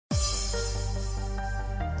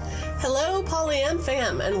Hello, Polyam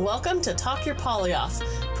fam, and welcome to Talk Your Poly Off,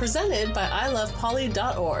 presented by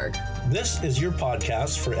ilovepoly.org. This is your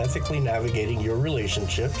podcast for ethically navigating your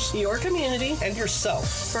relationships, Your community, and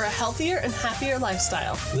yourself. for a healthier and happier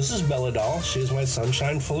lifestyle. This is Bella Doll. She is my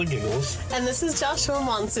sunshine full of giggles. And this is Joshua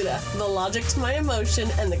Monsuda, the logic to my emotion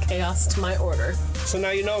and the chaos to my order. So now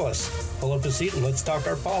you know us. Pull up a seat and let's talk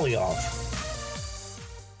our poly off.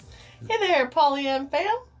 Hey there, Polyam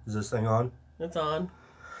fam. Is this thing on? It's on.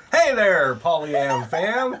 Hey there, Polyam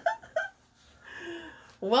fam.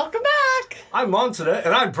 Welcome back. I'm Monsuda,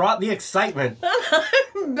 and I brought the excitement.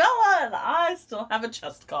 I'm Bella, and I still have a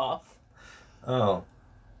chest cough. Oh.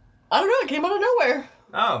 I don't know, it came out of nowhere.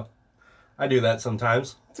 Oh. I do that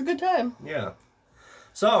sometimes. It's a good time. Yeah.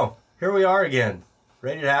 So, here we are again,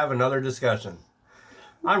 ready to have another discussion.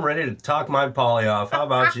 I'm ready to talk my poly off. How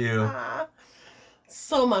about you?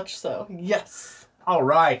 So much so, yes. All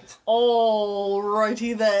right.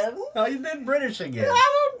 Alrighty then. Oh, you did British again.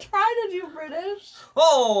 I don't try to do British.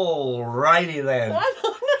 All righty then. I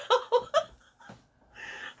don't know.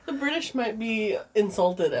 The British might be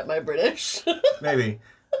insulted at my British. Maybe.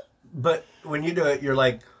 But when you do it, you're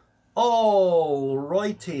like, oh,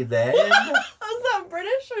 righty then. Is that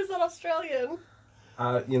British or is that Australian?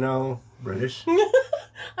 British.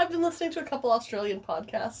 I've been listening to a couple Australian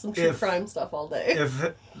podcasts, some true crime stuff all day.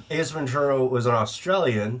 If Ace Ventura was an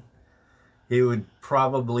Australian, he would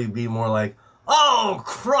probably be more like, oh,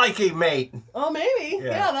 crikey, mate. Oh, maybe.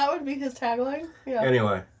 Yeah. Yeah, that would be his tagline. Yeah.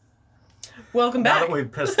 Anyway, Welcome now back. that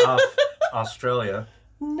we've pissed off Australia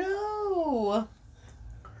No.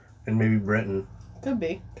 and maybe Britain. Could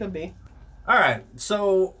be. All right,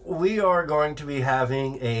 so we are going to be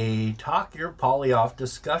having a Talk Your Poly Off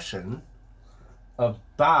discussion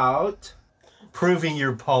about proving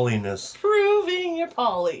your polyness. Proving your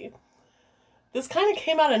poly. This kind of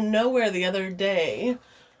came out of nowhere the other day.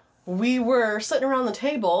 We were sitting around the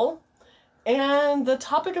table, and the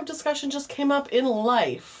topic of discussion just came up in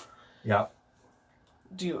life. Yeah.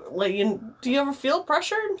 Do you ever feel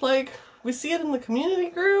pressured? Like, we see it in the community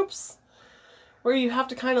groups, where you have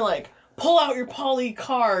to kind of like pull out your poly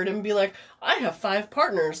card and be like, I have 5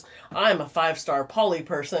 partners. I'm a 5-star poly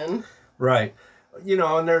person. Right.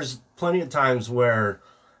 And there's plenty of times where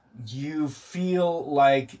you feel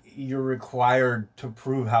like you're required to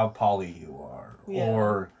prove how poly you are. Yeah.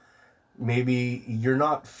 Or maybe you're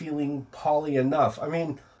not feeling poly enough. I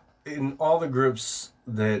mean, in all the groups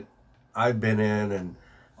that I've been in and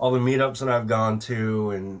all the meetups that I've gone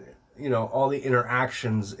to and, all the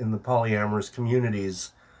interactions in the polyamorous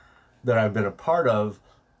communities that I've been a part of,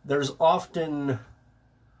 there's often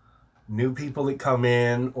new people that come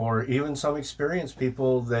in or even some experienced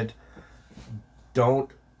people that don't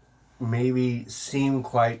maybe seem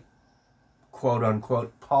quite quote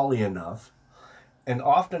unquote poly enough. And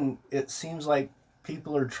often it seems like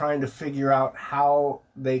people are trying to figure out how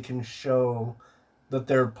they can show that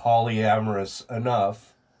they're polyamorous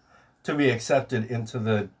enough to be accepted into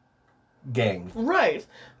the gang. Right.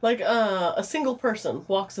 Like, a single person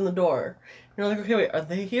walks in the door. You're like, okay, wait, are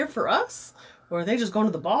they here for us? Or are they just going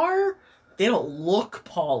to the bar? They don't look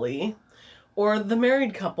poly. Or the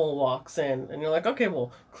married couple walks in, and you're like, okay,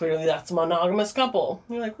 well, clearly that's a monogamous couple.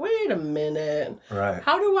 And you're like, wait a minute. Right.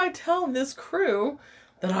 How do I tell this crew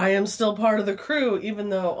that I am still part of the crew, even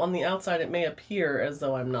though on the outside it may appear as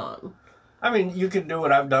though I'm not? I mean, you can do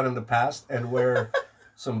what I've done in the past and wear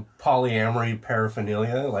some polyamory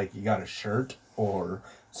paraphernalia, like you got a shirt or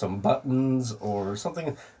some buttons or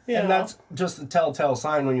something. Yeah. And that's just a telltale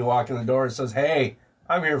sign when you walk in the door. It says, hey,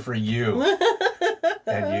 I'm here for you.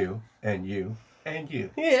 And you, and you, and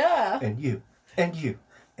you. Yeah. And you, and you,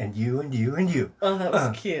 and you, and you, and you. Oh, that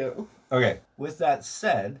was cute. Okay, with that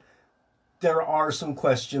said, there are some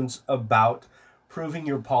questions about proving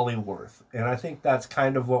your poly worth. And I think that's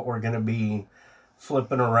kind of what we're going to be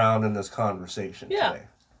flipping around in this conversation today.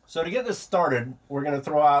 So to get this started, we're going to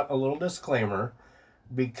throw out a little disclaimer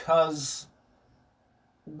because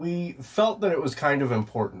we felt that it was kind of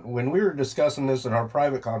important. When we were discussing this in our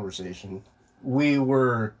private conversation, we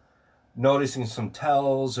were noticing some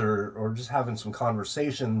tells or just having some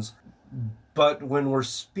conversations. But when we're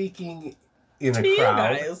speaking in a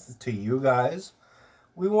crowd, to you guys,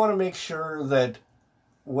 we want to make sure that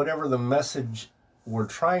whatever the message we're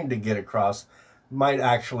trying to get across might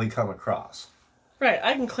actually come across. Right,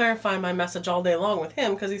 I can clarify my message all day long with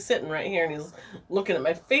him because he's sitting right here and he's looking at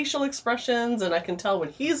my facial expressions and I can tell when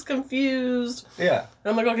he's confused. Yeah.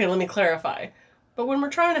 And I'm like, okay, let me clarify. But when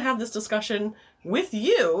we're trying to have this discussion with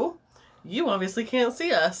you, you obviously can't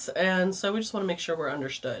see us, and so we just want to make sure we're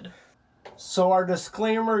understood. So our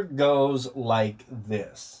disclaimer goes like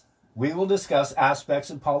this. We will discuss aspects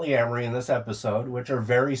of polyamory in this episode, which are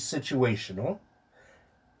very situational.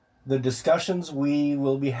 The discussions we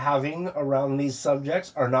will be having around these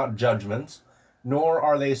subjects are not judgments, nor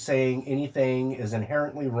are they saying anything is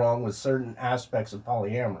inherently wrong with certain aspects of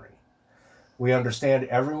polyamory. We understand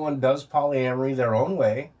everyone does polyamory their own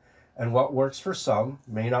way, and what works for some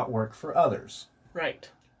may not work for others. Right.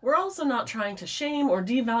 We're also not trying to shame or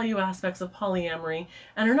devalue aspects of polyamory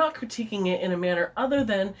and are not critiquing it in a manner other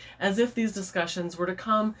than as if these discussions were to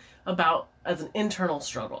come about as an internal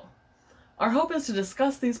struggle. Our hope is to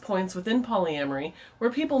discuss these points within polyamory where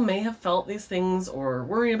people may have felt these things or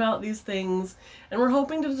worry about these things, and we're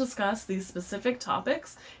hoping to discuss these specific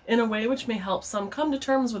topics in a way which may help some come to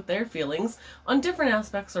terms with their feelings on different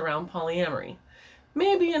aspects around polyamory.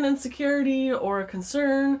 Maybe an insecurity or a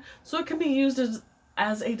concern, so it can be used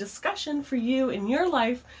as a discussion for you in your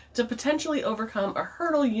life to potentially overcome a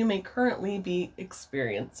hurdle you may currently be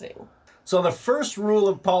experiencing. So the first rule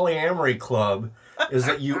of Polyamory Club is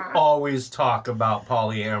that you always talk about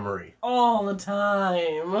polyamory. All the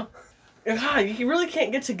time. God, you really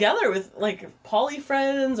can't get together with like poly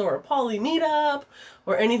friends or a poly meetup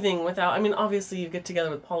or anything without, I mean, obviously you get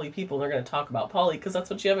together with poly people and they're going to talk about poly because that's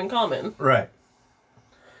what you have in common. Right.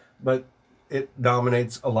 But it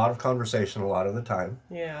dominates a lot of conversation a lot of the time.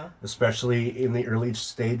 Yeah. Especially in the early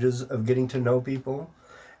stages of getting to know people.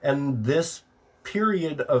 And this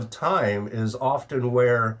period of time is often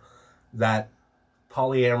where that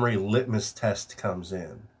polyamory litmus test comes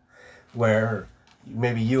in. Where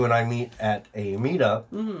maybe you and I meet at a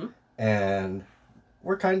meetup and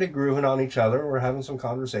we're kind of grooving on each other. We're having some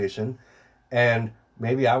conversation. And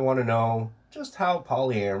maybe I want to know just how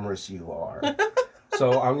polyamorous you are.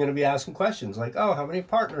 So I'm going to be asking questions like, oh, how many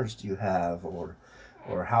partners do you have? Or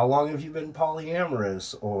how long have you been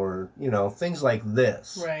polyamorous? Or, things like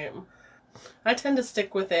this. Right. I tend to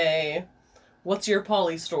stick with what's your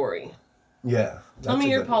poly story? Yeah. Tell me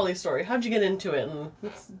your poly story. How'd you get into it? And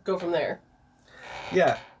let's go from there.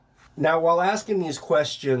 Yeah. Now, while asking these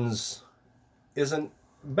questions isn't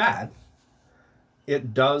bad,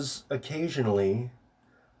 it does occasionally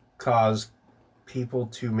cause people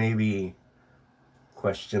to maybe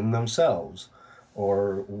question themselves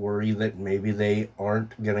or worry that maybe they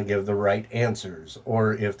aren't going to give the right answers,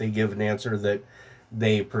 or if they give an answer that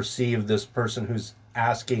they perceive this person who's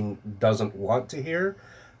asking doesn't want to hear,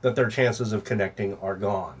 that their chances of connecting are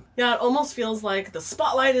gone. Yeah, it almost feels like the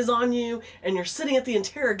spotlight is on you and you're sitting at the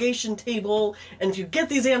interrogation table, and if you get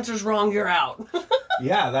these answers wrong, you're out.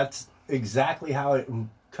 Yeah, that's exactly how it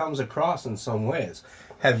comes across in some ways.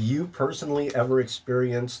 Have you personally ever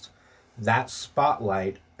experienced that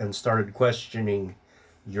spotlight and started questioning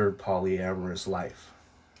your polyamorous life?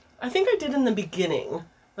 I think I did in the beginning.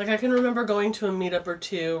 Like, I can remember going to a meetup or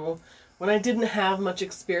two when I didn't have much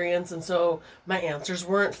experience, and so my answers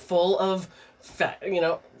weren't full of,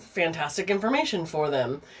 fantastic information for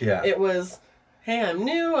them. Yeah. It was, hey, I'm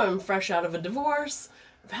new, I'm fresh out of a divorce,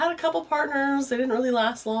 I've had a couple partners, they didn't really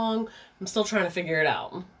last long, I'm still trying to figure it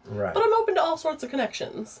out. Right. But I'm open to all sorts of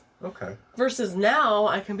connections. Okay. Versus now,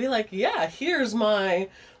 I can be like, yeah, here's my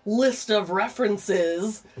list of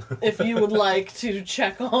references if you would like to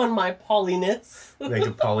check on my polyness. Make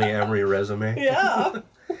a polyamory resume. Yeah.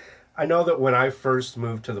 I know that when I first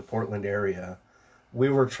moved to the Portland area, we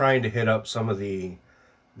were trying to hit up some of the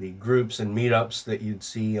groups and meetups that you'd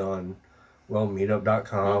see on,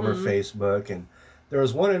 meetup.com or Facebook. And there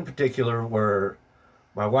was one in particular where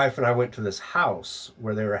my wife and I went to this house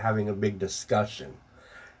where they were having a big discussion.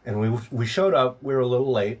 And we showed up, we were a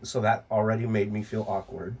little late, so that already made me feel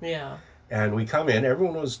awkward. Yeah. And we come in,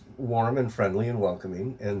 everyone was warm and friendly and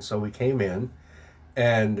welcoming. And so we came in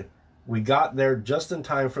and we got there just in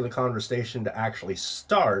time for the conversation to actually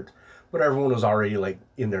start, but everyone was already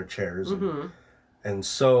in their chairs. And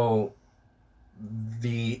so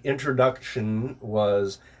the introduction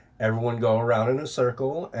was everyone go around in a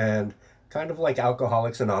circle and kind of like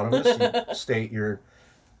Alcoholics Anonymous, you state your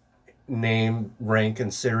name, rank,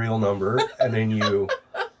 and serial number, and then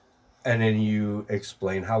you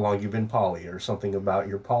explain how long you've been poly or something about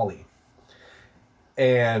your poly.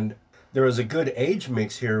 And there was a good age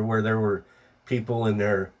mix here where there were people in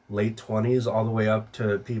their late 20s all the way up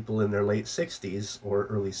to people in their late 60s or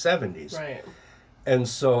early 70s. Right. And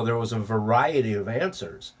so there was a variety of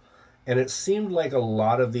answers. And it seemed like a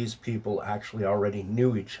lot of these people actually already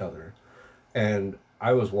knew each other. And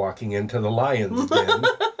I was walking into the lion's den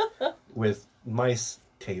with mice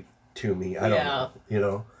taped to me. I don't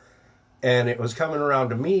know, And it was coming around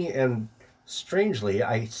to me, and strangely,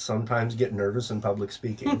 I sometimes get nervous in public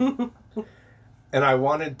speaking. And I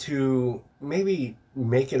wanted to maybe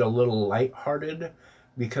make it a little lighthearted,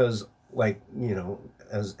 because, like,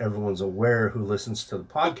 as everyone's aware who listens to the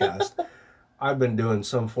podcast, I've been doing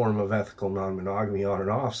some form of ethical non-monogamy on and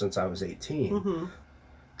off since I was 18. Mm-hmm.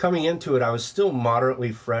 Coming into it, I was still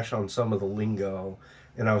moderately fresh on some of the lingo,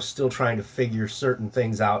 and I was still trying to figure certain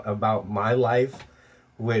things out about my life,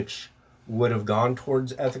 which would have gone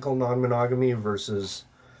towards ethical non-monogamy versus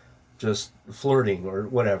just flirting or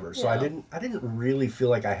whatever. So Yeah. I didn't really feel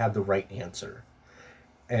like I had the right answer.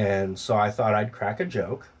 And so I thought I'd crack a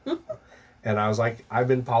joke. And I was like, I've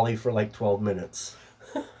been poly for like 12 minutes.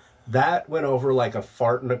 That went over like a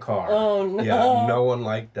fart in a car. Oh, no. Yeah, no one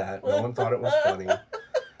liked that. No one thought it was funny.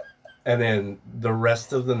 And then the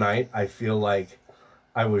rest of the night, I feel like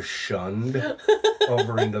I was shunned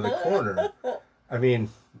over into the corner. I mean,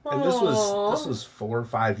 and this was 4 or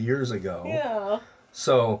 5 years ago. Yeah.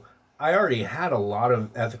 So I already had a lot of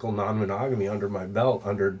ethical non-monogamy under my belt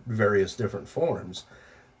under various different forms.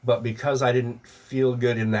 But because I didn't feel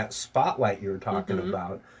good in that spotlight you were talking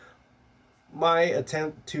about, my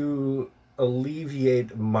attempt to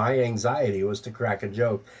alleviate my anxiety was to crack a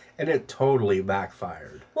joke, and it totally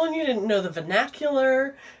backfired. Well, and you didn't know the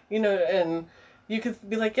vernacular, and you could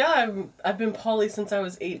be like, yeah, I've been poly since I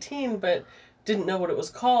was 18, but didn't know what it was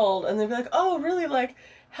called. And they'd be like, oh, really? Like,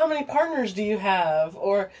 how many partners do you have?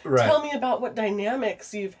 Or Right. tell me about what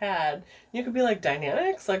dynamics you've had. You could be like,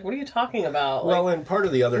 dynamics? Like, what are you talking about? Well, Like, and part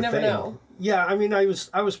of the other you never thing, know. yeah, I mean, I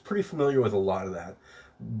was pretty familiar with a lot of that,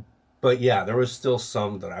 but yeah, there was still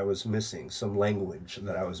some that I was missing, some language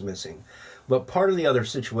that I was missing. But part of the other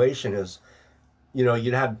situation is,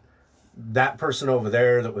 you'd had that person over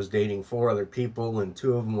there that was dating 4 other people, and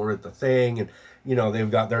 2 of them were at the thing, and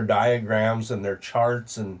they've got their diagrams and their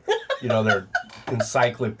charts and their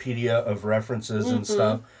encyclopedia of references and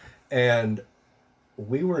stuff, and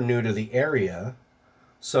we were new to the area.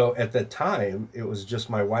 So at the time, it was just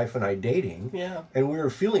my wife and I dating. Yeah. And we were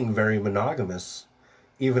feeling very monogamous,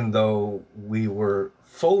 even though we were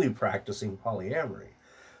fully practicing polyamory.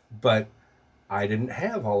 But I didn't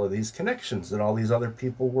have all of these connections that all these other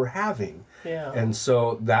people were having. Yeah. And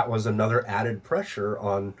so that was another added pressure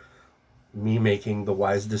on me making the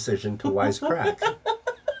wise decision to wisecrack.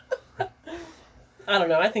 I don't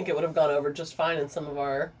know. I think it would have gone over just fine in some of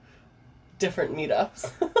our different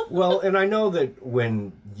meetups. Well, and I know that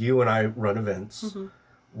when you and I run events,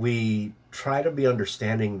 we try to be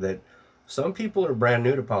understanding that some people are brand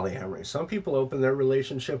new to polyamory. Some people opened their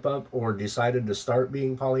relationship up or decided to start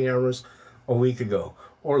being polyamorous a week ago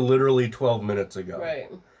or literally 12 minutes ago. Right.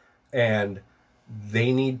 And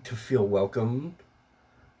they need to feel welcomed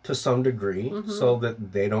to some degree so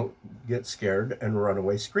that they don't get scared and run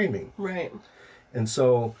away screaming. Right. And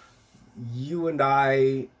so you and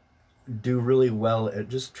I do really well at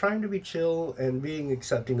just trying to be chill and being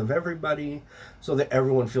accepting of everybody so that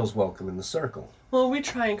everyone feels welcome in the circle. Well, we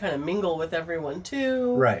try and kind of mingle with everyone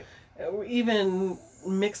too. Right. Even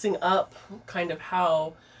mixing up kind of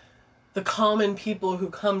how the common people who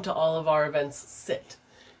come to all of our events sit.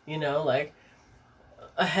 Like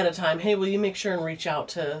ahead of time, hey, will you make sure and reach out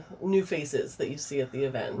to new faces that you see at the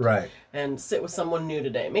event? Right. And sit with someone new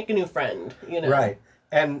today. Make a new friend, Right.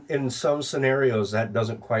 And in some scenarios, that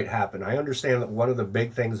doesn't quite happen. I understand that one of the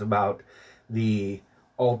big things about the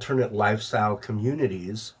alternate lifestyle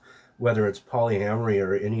communities, whether it's polyamory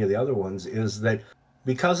or any of the other ones, is that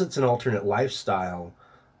because it's an alternate lifestyle,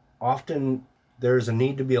 often there's a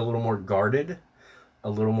need to be a little more guarded, a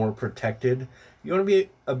little more protected. You want to be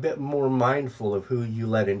a bit more mindful of who you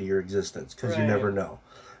let into your existence, because you Right. never know.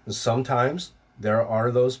 And sometimes there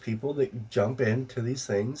are those people that jump into these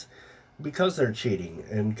things because they're cheating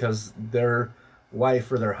and because their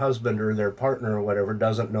wife or their husband or their partner or whatever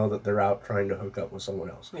doesn't know that they're out trying to hook up with someone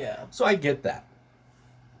else. Yeah. So I get that.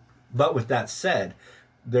 But with that said,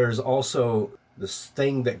 there's also this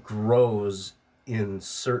thing that grows in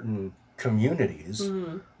certain communities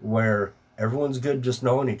where everyone's good just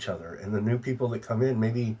knowing each other, and the new people that come in,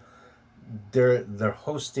 maybe their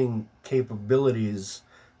hosting capabilities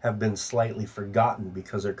have been slightly forgotten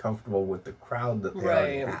because they're comfortable with the crowd that they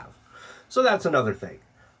already Right. have. So that's another thing.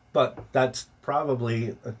 But that's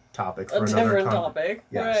probably a topic for A another different time. topic.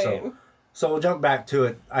 Yeah, Right. So we'll jump back to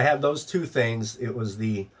it. I had those 2 things. It was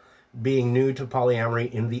the being new to polyamory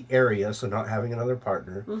in the area, so not having another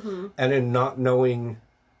partner, and then not knowing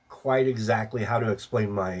quite exactly how to explain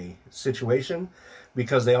my situation,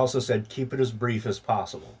 because they also said keep it as brief as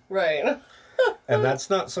possible. Right. And that's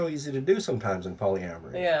not so easy to do sometimes in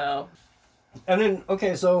polyamory. Yeah. And then,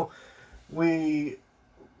 okay, so we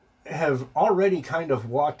have already kind of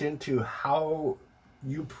walked into how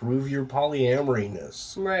you prove your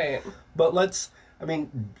polyamoriness. Right. But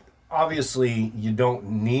obviously you don't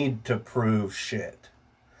need to prove shit.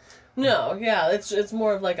 No, yeah, it's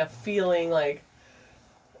more of like a feeling, like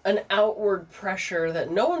an outward pressure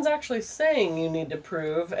that no one's actually saying you need to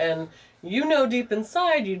prove, and you know deep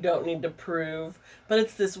inside you don't need to prove, but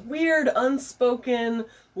it's this weird, unspoken,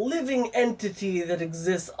 living entity that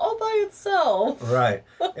exists all by itself. Right.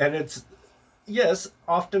 And it's, yes,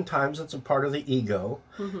 oftentimes it's a part of the ego,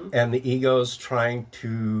 and the ego is trying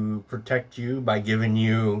to protect you by giving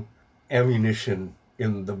you ammunition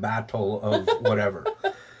in the battle of whatever.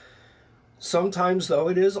 Sometimes, though,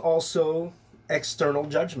 it is also external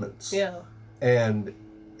judgments. Yeah. And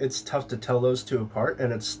it's tough to tell those two apart,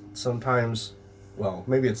 and it's sometimes, well,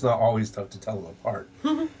 maybe it's not always tough to tell them apart.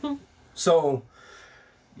 So,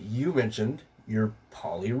 you mentioned your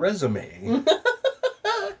poly resume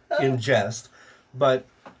in jest, but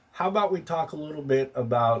how about we talk a little bit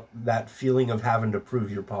about that feeling of having to prove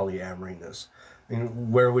your polyamoriness? I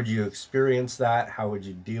mean, where would you experience that? How would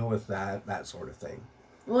you deal with that? That sort of thing.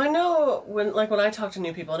 Well, I know when I talk to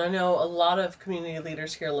new people, and I know a lot of community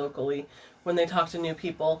leaders here locally, when they talk to new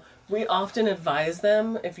people, we often advise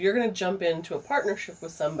them, if you're going to jump into a partnership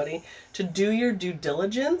with somebody, to do your due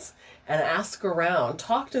diligence and ask around.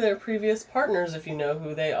 Talk to their previous partners if you know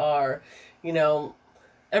who they are. You know,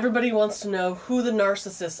 everybody wants to know who the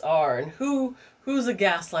narcissists are and who's a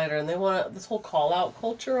gaslighter, and they want this whole call-out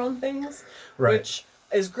culture on things, Right. which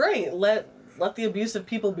is great. Let the abusive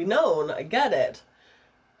people be known. I get it.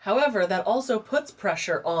 However, that also puts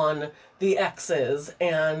pressure on the exes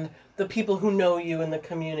and the people who know you in the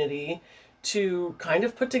community to kind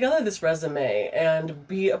of put together this resume and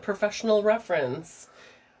be a professional reference.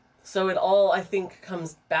 So it all, I think,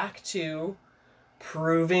 comes back to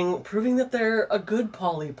proving that they're a good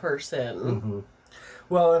poly person.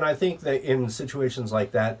 Well, and I think that in situations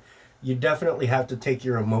like that, you definitely have to take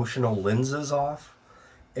your emotional lenses off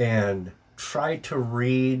and try to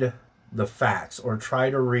read the facts or try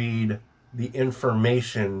to read the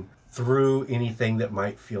information through anything that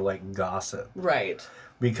might feel like gossip. Right.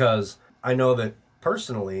 Because I know that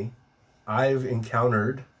personally, I've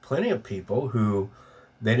encountered plenty of people who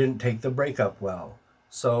they didn't take the breakup well.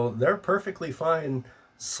 So they're perfectly fine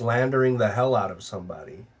slandering the hell out of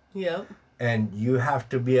somebody. Yep. And you have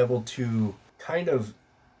to be able to kind of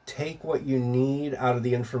take what you need out of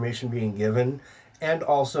the information being given and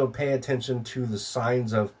also pay attention to the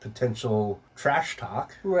signs of potential trash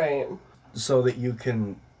talk Right. so that you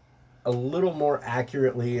can a little more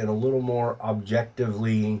accurately and a little more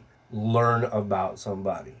objectively learn about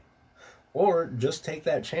somebody. Or just take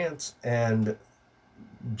that chance and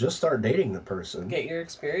just start dating the person. Get your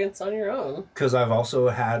experience on your own. Because I've also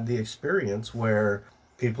had the experience where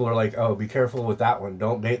people are like, oh, be careful with that one.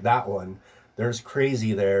 Don't date that one. There's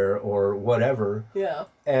crazy there or whatever. Yeah.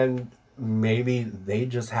 And maybe they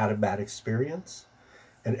just had a bad experience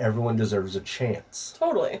and everyone deserves a chance.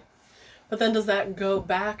 Totally. But then does that go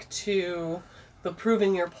back to the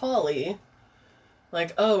proving you're poly?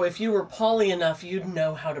 Like, oh, if you were poly enough, you'd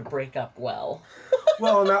know how to break up well.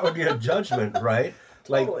 Well, and that would be a judgment, right?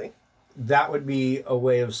 Totally. Like, that would be a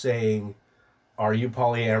way of saying, are you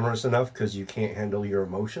polyamorous enough because you can't handle your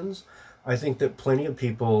emotions? I think that plenty of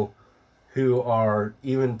people who are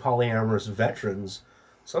even polyamorous veterans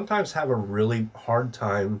sometimes have a really hard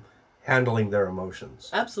time handling their emotions.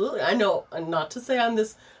 Absolutely. I know, and not to say I'm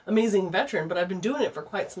this amazing veteran, but I've been doing it for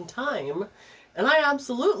quite some time. And I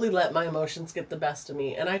absolutely let my emotions get the best of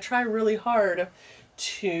me. And I try really hard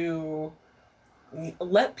to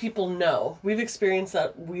let people know. We've experienced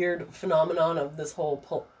that weird phenomenon of this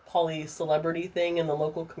whole poly celebrity thing in the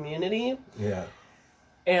local community. Yeah.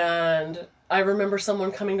 And I remember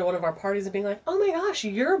someone coming to one of our parties and being like, "Oh my gosh,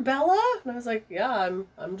 you're Bella?" And I was like, "Yeah,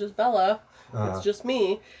 I'm just Bella. It's just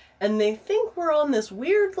me." And they think we're on this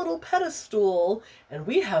weird little pedestal and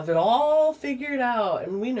we have it all figured out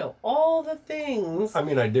and we know all the things. I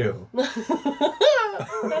mean, I do.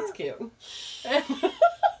 That's cute.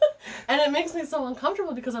 And it makes me so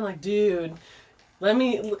uncomfortable because I'm like, dude, let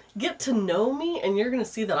me get to know me and you're going to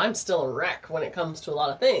see that I'm still a wreck when it comes to a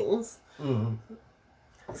lot of things. Mm-hmm.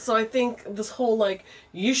 So I think this whole, like,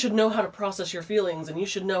 you should know how to process your feelings and you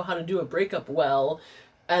should know how to do a breakup well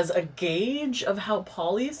as a gauge of how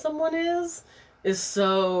poly someone is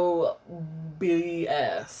so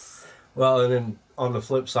BS. Well, and then on the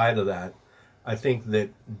flip side of that, I think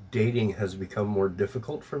that dating has become more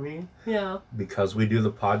difficult for me. Yeah. Because we do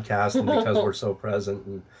the podcast and because we're so present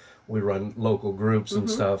and we run local groups and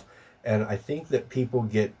stuff. And I think that people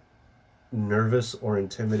get nervous or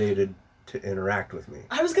intimidated to interact with me.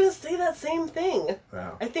 I was going to say that same thing.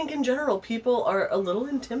 Wow. I think in general, people are a little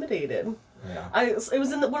intimidated. Yeah. It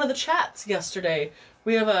was in one of the chats yesterday.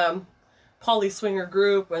 We have a poly swinger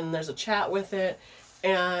group and there's a chat with it.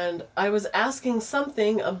 and I was asking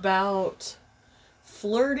something about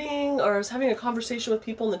flirting, or I was having a conversation with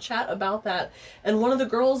people in the chat about that, and one of the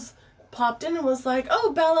girls popped in and was like,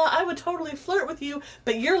 "Oh, Bella, I would totally flirt with you,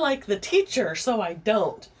 but you're like the teacher, so I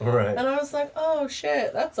don't." Right. And I was like, "Oh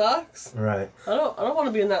shit, that sucks. Right. I don't want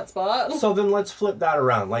to be in that spot." So then let's flip that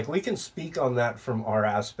around. Like, we can speak on that from our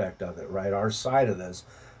aspect of it, right? Our side of this.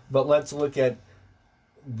 But let's look at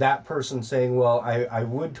that person saying, well, I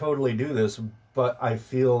would totally do this, but I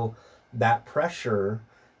feel that pressure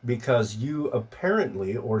because you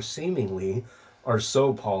apparently or seemingly are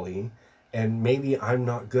so poly, and maybe I'm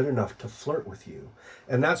not good enough to flirt with you.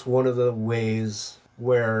 And that's one of the ways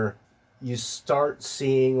where you start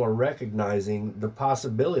seeing or recognizing the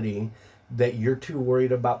possibility that you're too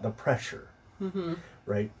worried about the pressure. Mm-hmm.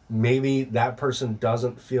 Right? Maybe that person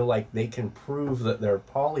doesn't feel like they can prove that they're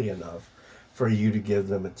poly enough for you to give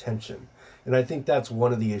them attention. And I think that's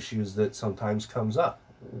one of the issues that sometimes comes up.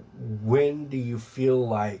 When do you feel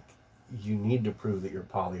like you need to prove that you're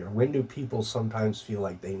poly? Or when do people sometimes feel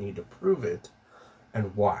like they need to prove it,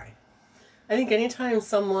 and why? I think anytime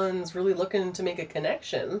someone's really looking to make a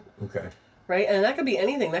connection, Okay. right? And that could be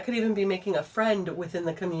anything. That could even be making a friend within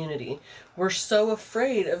the community. We're so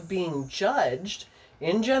afraid of being judged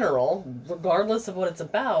in general, regardless of what it's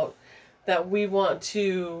about, that we want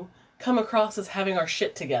to come across as having our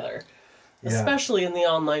shit together, especially in the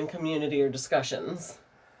online community or discussions.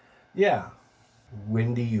 Yeah.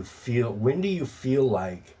 When do you feel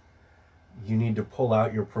like you need to pull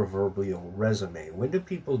out your proverbial resume? When do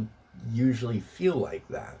people usually feel like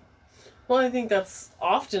that? Well, I think that's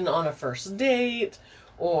often on a first date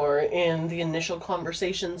or in the initial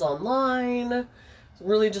conversations online,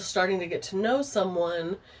 really just starting to get to know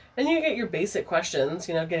someone. And you get your basic questions,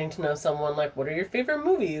 getting to know someone, like, what are your favorite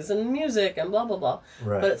movies and music and blah, blah, blah.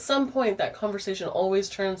 Right. But at some point, that conversation always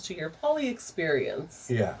turns to your poly experience.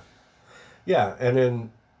 Yeah. Yeah, and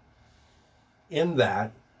in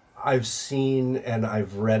that, I've seen and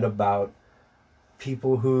I've read about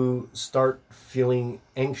people who start feeling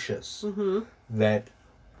anxious that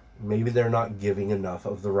maybe they're not giving enough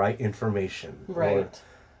of the right information. Right. Or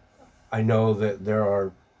I know that there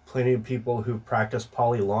are plenty of people who practice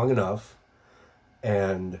poly long enough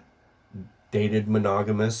and dated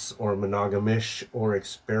monogamous or monogamish or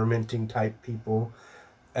experimenting type people,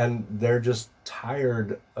 and they're just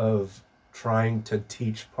tired of trying to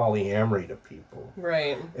teach polyamory to people.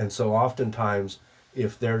 Right. And so oftentimes,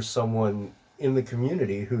 if there's someone in the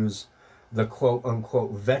community who's the quote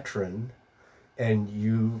unquote veteran and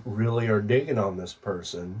you really are digging on this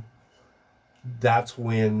person, that's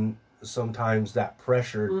when sometimes that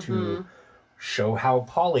pressure to show how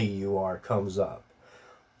poly you are comes up.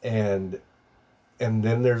 And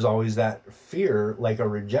then there's always that fear, like a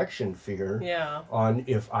rejection fear, on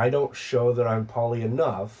if I don't show that I'm poly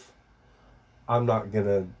enough, I'm not going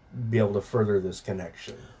to be able to further this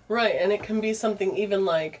connection. Right, and it can be something even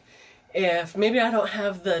like, if maybe I don't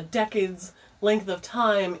have the decades length of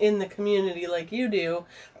time in the community like you do,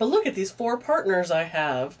 but look at these 4 partners I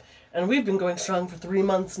have, and we've been going strong for 3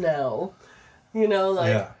 months now.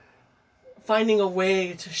 Finding a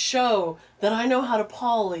way to show that I know how to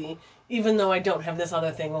poly, even though I don't have this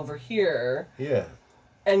other thing over here. Yeah.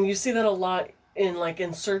 And you see that a lot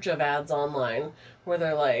in search of ads online, where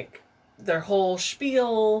they're like, their whole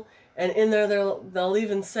spiel, and in there they'll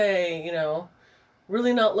even say,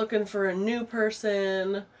 really not looking for a new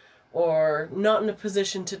person, or not in a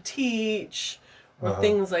position to teach, or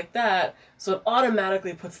things like that. So it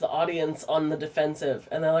automatically puts the audience on the defensive,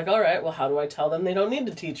 and they're like, all right, well, how do I tell them they don't need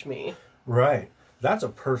to teach me? Right. That's a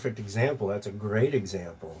perfect example. That's a great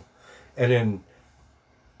example. And then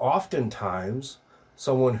oftentimes,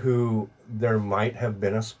 someone who there might have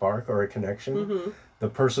been a spark or a connection, the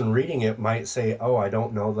person reading it might say, oh, I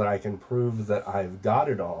don't know that I can prove that I've got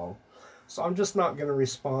it all, so I'm just not going to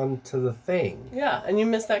respond to the thing. Yeah, and you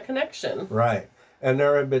miss that connection. Right. And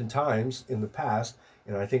there have been times in the past,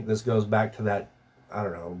 and I think this goes back to that,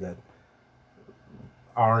 that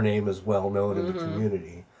our name is well known in the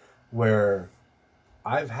community, where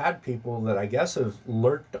I've had people that I guess have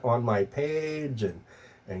lurked on my page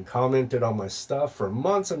and commented on my stuff for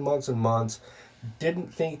months and months and months,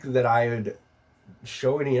 didn't think that I would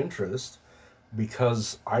show any interest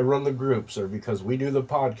because I run the groups or because we do the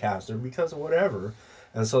podcast or because of whatever.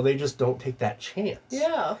 And so they just don't take that chance.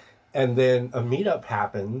 Yeah. And then a meetup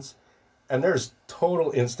happens and there's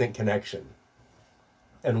total instant connection.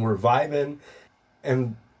 And we're vibing.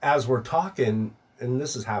 And as we're talking, and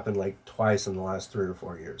this has happened like twice in the last 3 or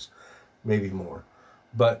 4 years, maybe more.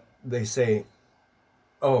 But they say,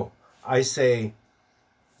 I say,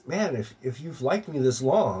 man, if you've liked me this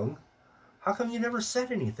long, how come you never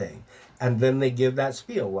said anything? And then they give that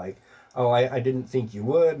spiel like, oh, I didn't think you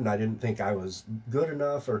would, and I didn't think I was good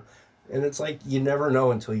enough, and it's like you never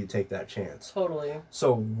know until you take that chance. Totally.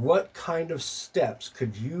 So what kind of steps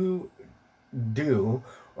could you do,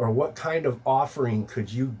 or what kind of offering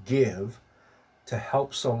could you give to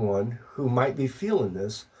help someone who might be feeling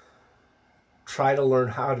this try to learn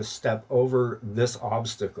how to step over this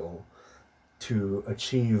obstacle to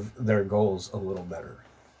achieve their goals a little better?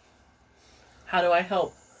 How do I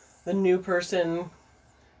help the new person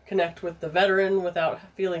connect with the veteran without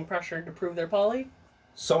feeling pressured to prove their poly?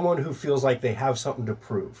 Someone who feels like they have something to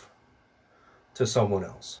prove to someone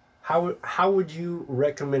else. How would you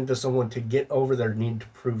recommend to someone to get over their need to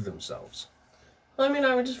prove themselves? Well, I mean,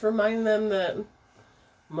 I would just remind them that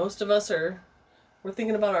most of us we're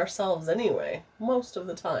thinking about ourselves anyway, most of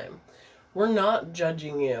the time. We're not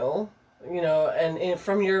judging you, and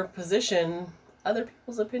from your position, other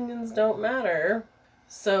people's opinions don't matter.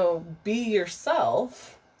 So be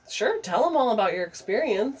yourself. Sure, tell them all about your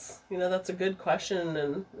experience. That's a good question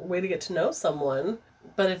and way to get to know someone.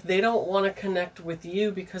 But if they don't want to connect with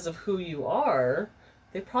you because of who you are,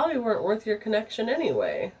 they probably weren't worth your connection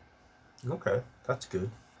anyway. Okay, that's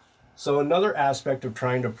good. So another aspect of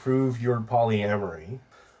trying to prove your polyamory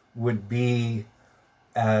would be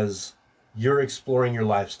as you're exploring your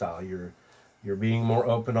lifestyle. You're being more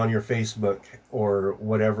open on your Facebook or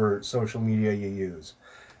whatever social media you use,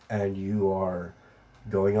 and you are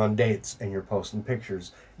going on dates and you're posting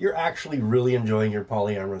pictures. You're actually really enjoying your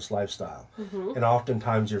polyamorous lifestyle. Mm-hmm. And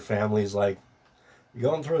oftentimes your family's like, "You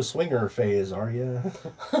going through a swinger phase, are you?"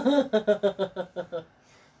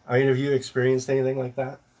 I mean, have you experienced anything like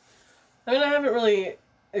that? I mean, I haven't really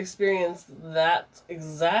experienced that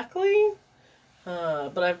exactly,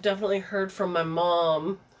 but I've definitely heard from my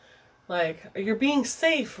mom, like, "You're being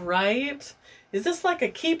safe, right? Is this like a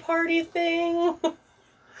key party thing?"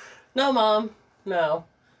 No, Mom. No.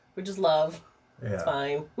 We just love. Yeah. It's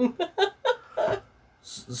fine.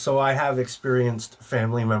 So I have experienced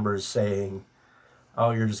family members saying, "Oh,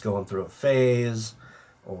 you're just going through a phase,"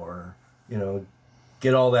 or,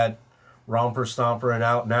 get all that romper stompering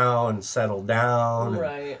out now and settle down.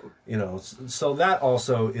 Right. And, so that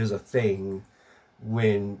also is a thing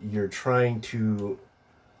when you're trying to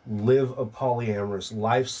live a polyamorous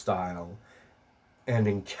lifestyle and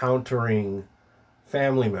encountering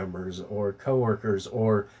family members or coworkers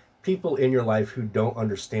or people in your life who don't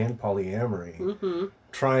understand polyamory, mm-hmm.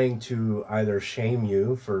 trying to either shame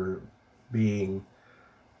you for being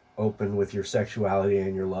open with your sexuality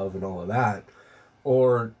and your love and all of that,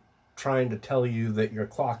 or trying to tell you that your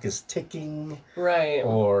clock is ticking. Right.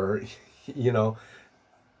 Or,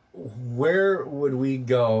 where would we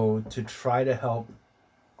go to try to help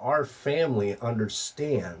our family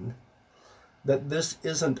understand that this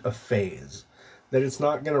isn't a phase? That it's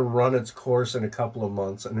not going to run its course in a couple of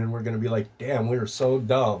months and then we're going to be like, damn, we were so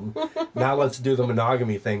dumb. Now let's do the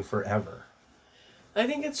monogamy thing forever. I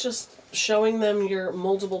think it's just showing them your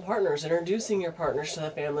multiple partners, introducing your partners to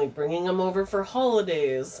the family, bringing them over for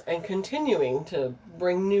holidays, and continuing to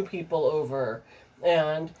bring new people over.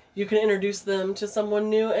 And you can introduce them to someone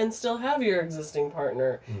new and still have your existing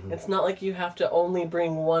partner. Mm-hmm. It's not like you have to only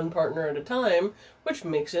bring one partner at a time, which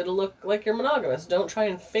makes it look like you're monogamous. Don't try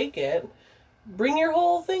and fake it. Bring your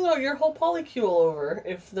whole thing or your whole polycule over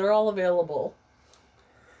if they're all available.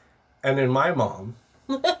 And then my mom,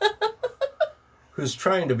 who's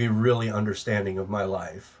trying to be really understanding of my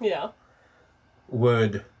life,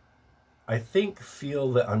 would, I think,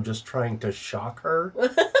 feel that I'm just trying to shock her.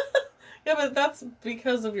 Yeah, but that's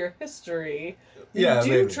because of your history. You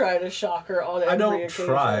do try to shock her on every occasion. I don't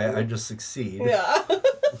try, I just succeed. Yeah.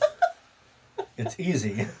 It's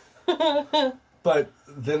easy. But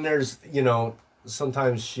then there's,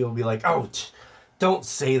 sometimes she'll be like, "Oh, don't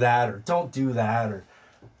say that," or "Don't do that," or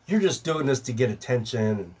 "You're just doing this to get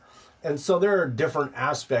attention." And so there are different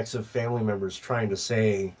aspects of family members trying to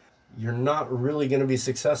say, "You're not really going to be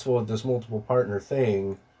successful with this multiple partner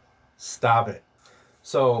thing. Stop it."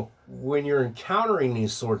 So when you're encountering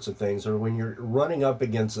these sorts of things, or when you're running up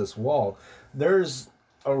against this wall, there's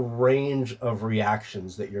a range of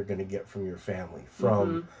reactions that you're going to get from your family, from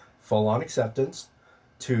mm-hmm. full-on acceptance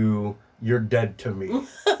to "you're dead to me."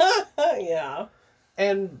 Yeah.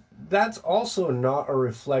 And that's also not a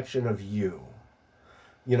reflection of you.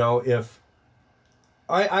 If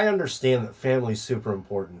I understand that family's super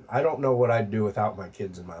important. I don't know what I'd do without my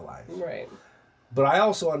kids in my life. Right. But I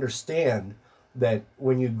also understand that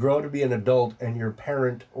when you grow to be an adult and your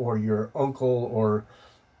parent or your uncle or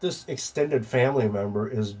this extended family member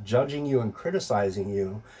is judging you and criticizing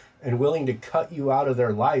you and willing to cut you out of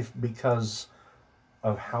their life because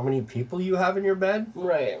of how many people you have in your bed.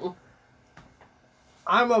 Right.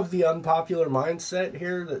 I'm of the unpopular mindset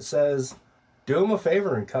here that says, do them a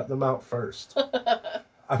favor and cut them out first.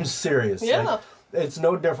 I'm serious. Yeah. Like, it's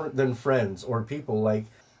no different than friends or people. Like,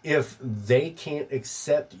 if they can't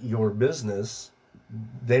accept your business,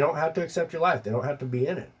 they don't have to accept your life. They don't have to be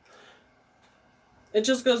in it. It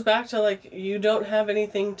just goes back to, like, you don't have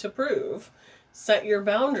anything to prove. Set your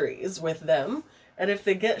boundaries with them, and if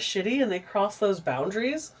they get shitty and they cross those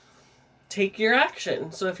boundaries, take your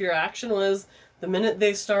action. So if your action was, the minute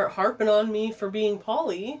they start harping on me for being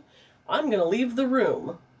poly, I'm going to leave the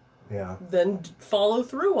room. Yeah. Then follow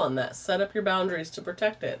through on that. Set up your boundaries to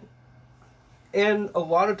protect it. And a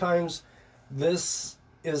lot of times, this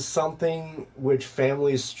is something which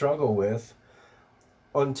families struggle with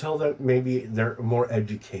until they're more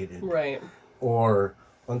educated. Right. Or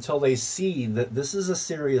until they see that this is a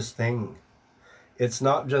serious thing. It's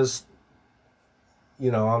not just,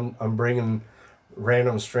 I'm bringing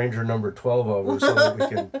random stranger number 12 over so that we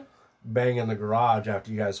can bang in the garage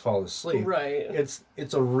after you guys fall asleep. Right.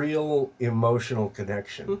 It's a real emotional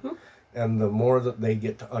connection. Mm-hmm. And the more that they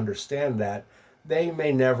get to understand that, they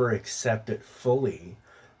may never accept it fully,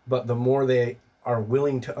 but the more they are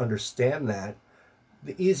willing to understand that,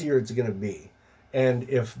 the easier it's going to be. And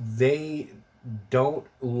if they don't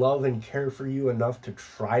love and care for you enough to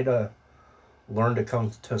try to learn to come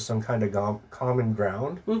to some kind of common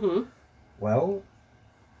ground, Mm-hmm. well,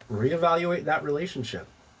 reevaluate that relationship.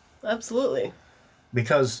 Absolutely.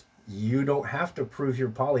 Because you don't have to prove you're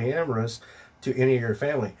polyamorous to any of your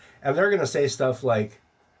family. And they're going to say stuff like,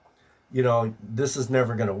 this is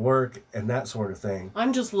never going to work and that sort of thing.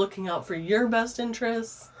 I'm just looking out for your best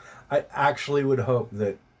interests. I actually would hope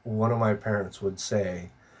that one of my parents would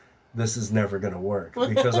say, this is never going to work.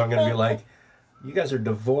 Because I'm going to be like, you guys are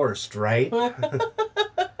divorced, right?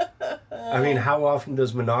 I mean, how often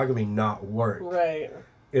does monogamy not work? Right.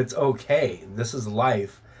 It's okay. This is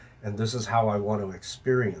life, and this is how I want to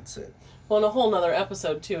experience it. Well, and a whole nother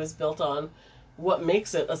episode, too, is built on what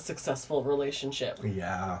makes it a successful relationship.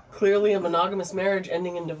 Yeah. Clearly, a monogamous marriage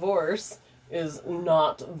ending in divorce is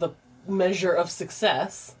not the measure of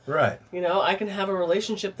success. Right. I can have a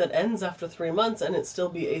relationship that ends after 3 months and it still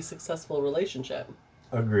be a successful relationship.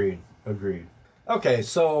 Agreed. Okay,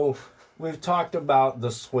 so we've talked about the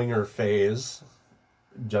swinger phase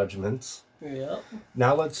judgments. Yep.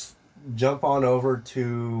 Now let's jump on over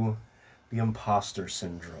to the imposter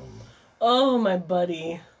syndrome. Oh, my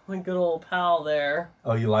buddy. My good old pal there.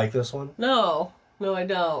 Oh, you like this one? No, I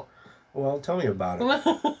don't. Well, tell me about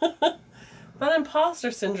it. That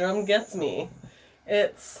imposter syndrome gets me.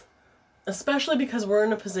 It's especially because we're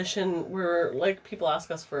in a position where, like, people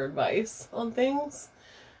ask us for advice on things.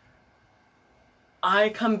 I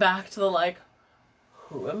come back to the,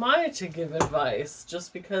 who am I to give advice?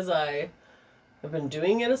 Just because I have been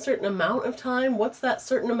doing it a certain amount of time? What's that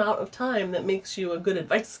certain amount of time that makes you a good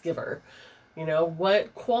advice giver?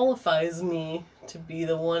 What qualifies me to be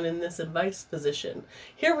the one in this advice position?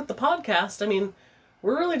 Here with the podcast,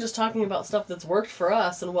 we're really just talking about stuff that's worked for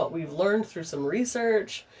us and what we've learned through some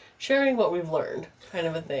research, sharing what we've learned, kind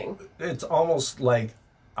of a thing. It's almost like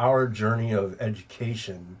our journey of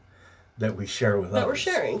education that we share with others. That we're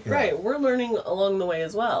sharing, Yeah. right. We're learning along the way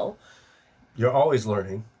as well. You're always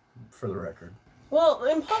learning, for the record. Well,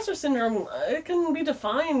 imposter syndrome, it can be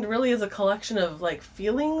defined really as a collection of,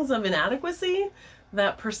 feelings of inadequacy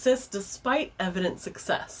that persist despite evident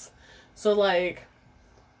success. So,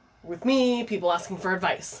 with me, people asking for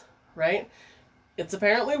advice, right? It's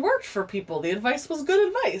apparently worked for people. The advice was good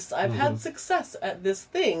advice. I've had success at this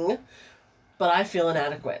thing, but I feel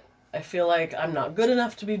inadequate. I feel like I'm not good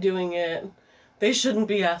enough to be doing it. They shouldn't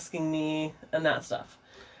be asking me, and that stuff.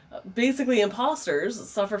 Basically, imposters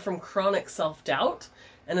suffer from chronic self-doubt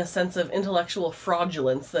and a sense of intellectual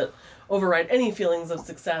fraudulence that override any feelings of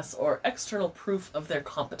success or external proof of their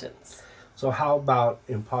competence. So how about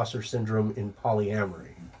imposter syndrome in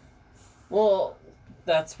polyamory? Well,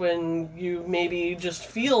 that's when you maybe just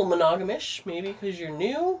feel monogamish, maybe because you're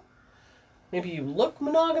new. Maybe you look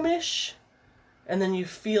monogamish, and then you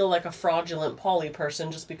feel like a fraudulent poly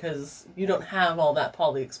person just because you don't have all that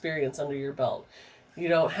poly experience under your belt. You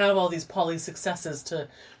don't have all these poly successes to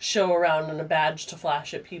show around and a badge to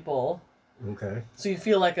flash at people. Okay. So you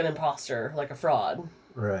feel like an imposter, like a fraud.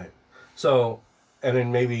 Right. So, and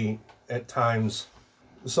then maybe at times,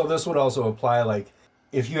 so this would also apply,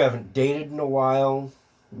 if you haven't dated in a while,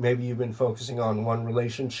 maybe you've been focusing on one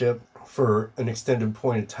relationship for an extended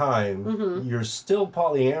point of time, you're still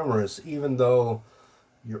polyamorous even though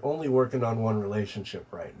you're only working on one relationship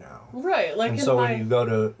right now. Right. And so when you go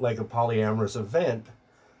to a polyamorous event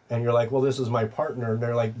and you're like, well, this is my partner, and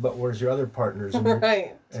they're like, but where's your other partners? And you're,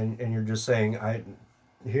 Right. and you're just saying,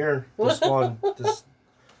 here, this one, just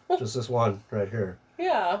this one right here.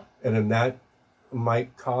 Yeah. And then that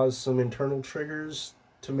might cause some internal triggers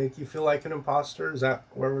to make you feel like an imposter. Is that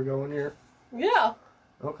where we're going here? Yeah.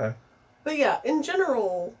 Okay. But yeah, in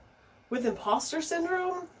general, with imposter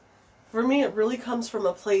syndrome, for me, it really comes from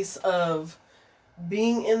a place of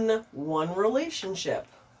being in one relationship.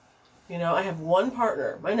 You know, I have one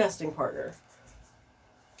partner, my nesting partner.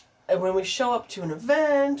 And when we show up to an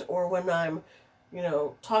event or when I'm, you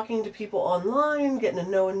know, talking to people online, getting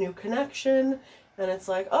to know a new connection, and it's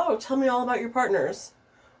like, oh, tell me all about your partners.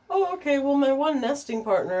 Oh, okay, well, my one nesting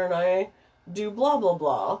partner and I do blah, blah,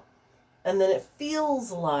 blah. And then it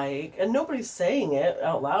feels like, and nobody's saying it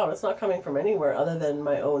out loud, it's not coming from anywhere other than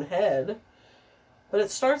my own head, but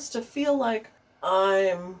it starts to feel like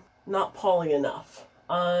I'm not poly enough.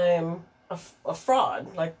 I'm a fraud,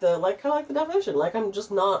 kind of like the definition. Like I'm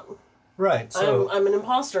just not. Right. So I'm an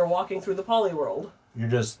imposter walking through the poly world. you're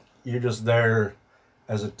just there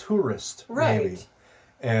as a tourist, Right. maybe.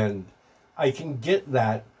 And I can get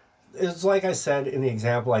that. It's like I said in the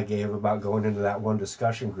example I gave about going into that one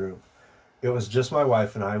discussion group. It was just my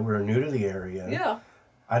wife and I. We were new to the area. Yeah.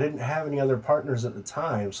 I didn't have any other partners at the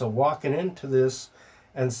time. So walking into this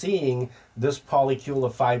and seeing this polycule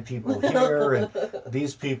of 5 people here, and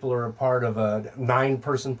these people are a part of a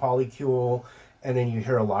 9-person polycule, and then you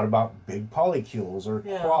hear a lot about big polycules or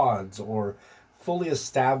quads or fully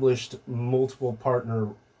established multiple partner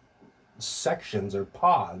sections or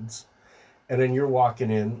pods. And then you're walking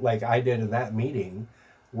in like I did in that meeting,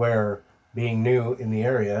 where being new in the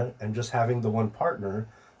area and just having the one partner,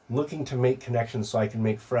 looking to make connections so I can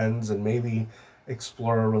make friends and maybe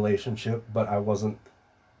explore a relationship, but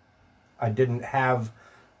I didn't have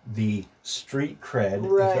the street cred,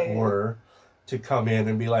 if it were, to come in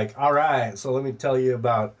and be like, all right, so let me tell you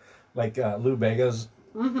about like Lou Bega's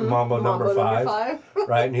Mambo number 5,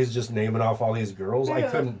 right? And he's just naming off all these girls. I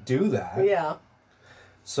couldn't do that. Yeah.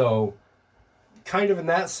 So kind of in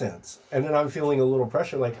that sense. And then I'm feeling a little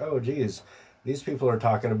pressure like, oh, geez, these people are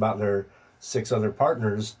talking about their 6 other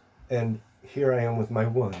partners, and here I am with my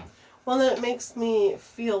one. Well, then it makes me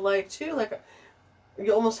feel like, too, like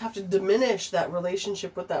you almost have to diminish that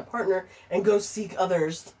relationship with that partner and go seek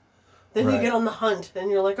others. Then you get on the hunt, and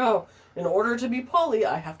you're like, oh, in order to be poly,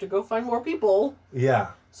 I have to go find more people.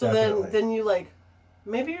 Yeah, So definitely. then you like,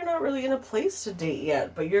 maybe you're not really in a place to date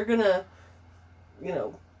yet, but you're gonna, you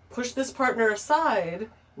know, push this partner aside,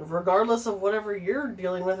 regardless of whatever you're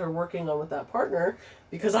dealing with or working on with that partner,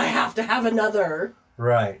 because I have to have another.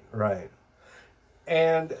 Right.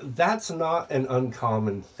 And that's not an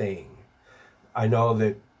uncommon thing. I know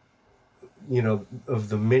that, you know, of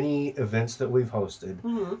the many events that we've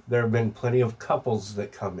hosted, there have been plenty of couples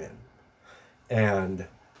that come in. And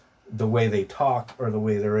the way they talk or the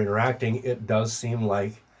way they're interacting, it does seem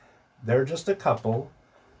like they're just a couple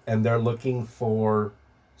and they're looking for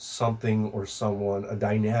something or someone, a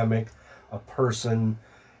dynamic, a person,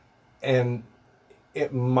 and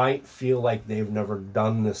it might feel like they've never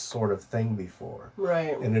done this sort of thing before.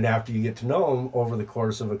 Right. And then after you get to know them over the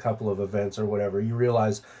course of a couple of events or whatever, you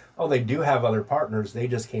realize, oh, they do have other partners. They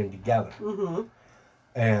just came together. Mm-hmm.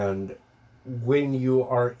 And when you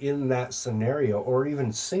are in that scenario, or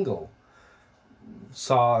even single,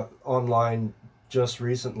 saw online just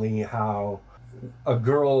recently how a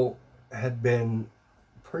girl had been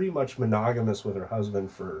pretty much monogamous with her husband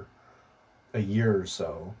for a year or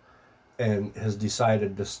so, and has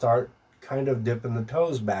decided to start kind of dipping the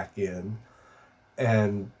toes back in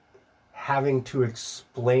and having to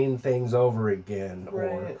explain things over again,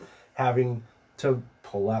 or having to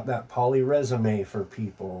pull out that poly resume for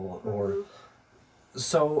people, or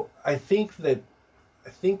so I think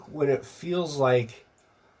when it feels like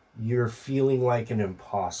you're feeling like an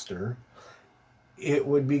imposter, it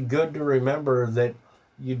would be good to remember that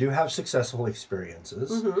you do have successful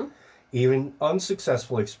experiences. Even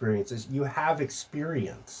unsuccessful experiences, you have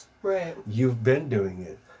experience. Right. You've been doing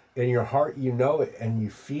it. In your heart, you know it, and you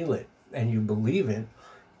feel it, and you believe it.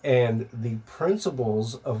 And the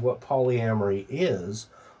principles of what polyamory is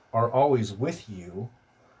are always with you,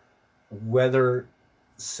 whether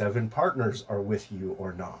 7 partners are with you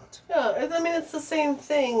or not. Yeah, I mean, it's the same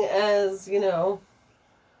thing as, you know,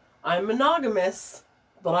 I'm monogamous,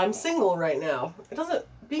 but I'm single right now.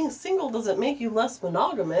 Being single doesn't make you less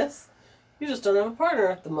monogamous. You just don't have a partner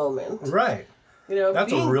at the moment. Right. You know,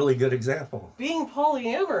 that's a really good example. Being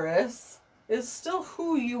polyamorous is still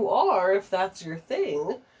who you are, if that's your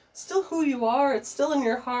thing. Still who you are. It's still in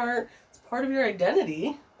your heart. It's part of your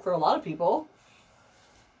identity for a lot of people.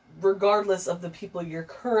 regardless of the people you're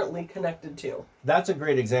currently connected to. That's a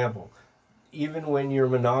great example. Even when you're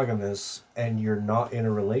monogamous and you're not in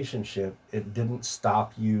a relationship, it didn't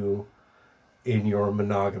stop you in your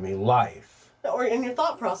monogamy life. And your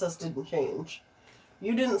thought process didn't change.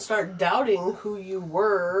 You didn't start doubting who you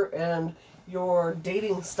were and your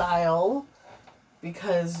dating style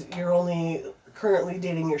because you're only currently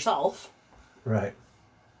dating yourself. Right.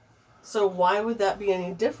 So why would that be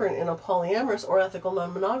any different in a polyamorous or ethical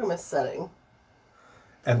non-monogamous setting?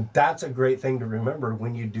 And that's a great thing to remember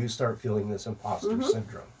when you do start feeling this imposter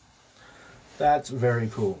syndrome. That's very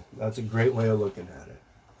cool. That's a great way of looking at it.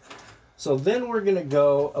 So then we're going to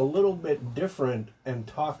go a little bit different and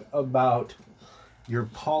talk about your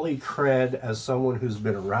poly cred as someone who's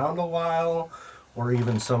been around a while, or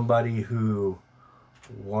even somebody who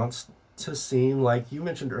wants to seem like, you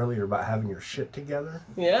mentioned earlier about having your shit together.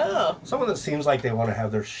 Yeah. Someone that seems like they want to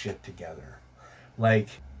have their shit together. Like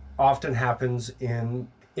often happens in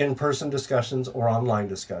in-person discussions or online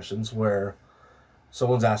discussions where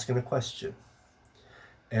someone's asking a question.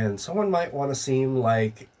 And someone might want to seem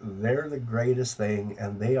like they're the greatest thing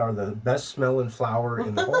and they are the best smelling flower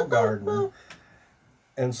in the whole garden.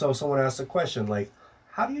 And so someone asks a question like,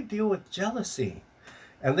 how do you deal with jealousy?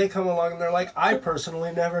 And they come along and they're like, I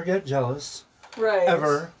personally never get jealous. Right.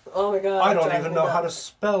 Ever. Oh my God. I don't even know how to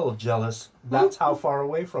spell jealous. That's how far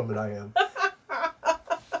away from it I am.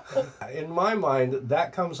 In my mind,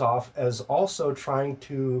 that comes off as also trying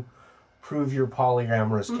to prove your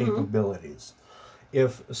polyamorous capabilities.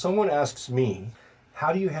 If someone asks me,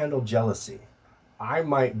 how do you handle jealousy? I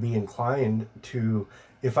might be inclined to,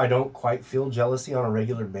 if I don't quite feel jealousy on a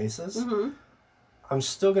regular basis, I'm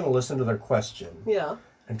still going to listen to their question. Yeah.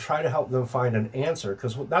 And try to help them find an answer,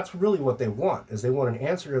 because that's really what they want, is they want an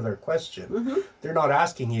answer to their question. They're not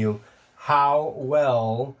asking you, how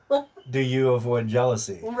well do you avoid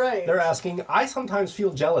jealousy? Right. They're asking, I sometimes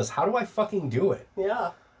feel jealous. How do I fucking do it?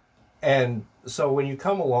 Yeah. And so when you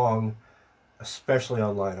come along, especially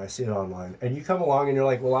online, I see it online, and you come along and you're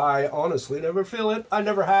like, well, I honestly never feel it. I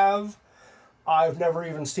never have. I've never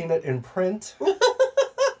even seen it in print. The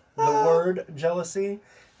word jealousy.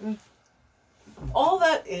 All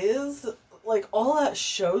that is, like, all that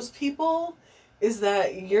shows people is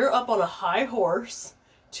that you're up on a high horse,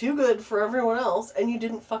 too good for everyone else, and you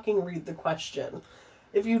didn't fucking read the question.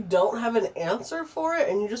 If you don't have an answer for it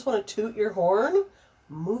and you just want to toot your horn,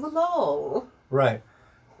 move along. Right.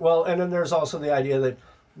 Well, and then there's also the idea that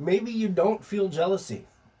maybe you don't feel jealousy,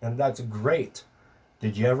 and that's great.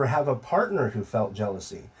 Did you ever have a partner who felt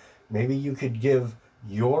jealousy? Maybe you could give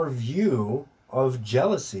your view of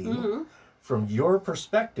jealousy from your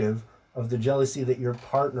perspective of the jealousy that your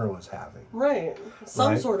partner was having. Right.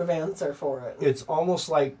 Some sort of answer for it. It's almost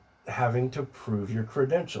like having to prove your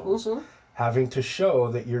credentials, having to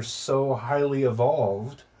show that you're so highly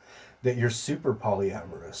evolved that you're super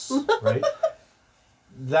polyamorous, right?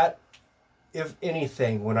 That, if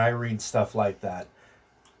anything, when I read stuff like that,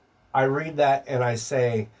 I read that and I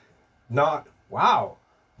say, not, wow,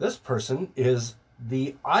 this person is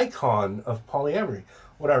the icon of polyamory.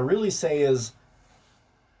 What I really say is,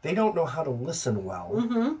 they don't know how to listen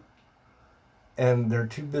well. And they're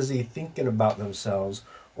too busy thinking about themselves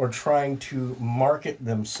or trying to market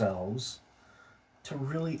themselves to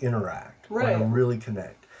really interact or to really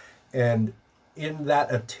connect. And in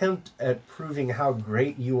that attempt at proving how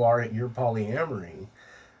great you are at your polyamory,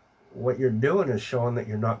 what you're doing is showing that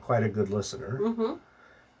you're not quite a good listener.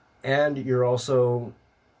 And you're also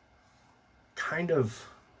kind of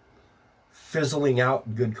fizzling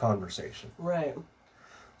out good conversation. Right.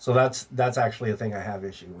 So that's actually a thing I have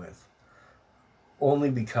issue with. Only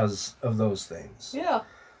because of those things. Yeah.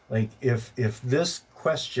 Like if this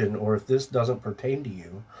question or if this doesn't pertain to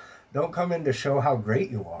you, don't come in to show how great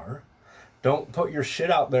you are. Don't put your shit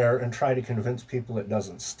out there and try to convince people it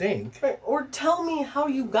doesn't stink. Right. Or tell me how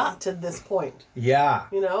you got to this point. Yeah.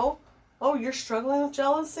 You know? Oh, you're struggling with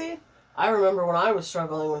jealousy? I remember when I was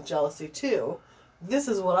struggling with jealousy too. This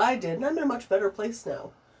is what I did, and I'm in a much better place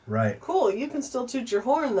now. Right. Cool, you can still toot your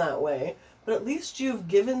horn that way, but at least you've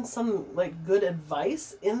given some, like, good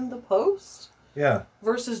advice in the post. Yeah.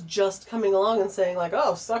 Versus just coming along and saying, like,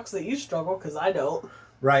 oh, sucks that you struggle, because I don't.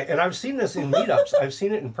 Right, and I've seen this in meetups. I've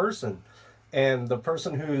seen it in person. And the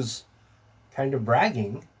person who's kind of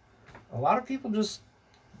bragging, a lot of people just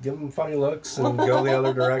give them funny looks and go the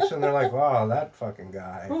other direction. They're like, wow, that fucking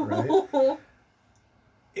guy, right?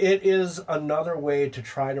 It is another way to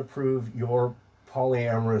try to prove your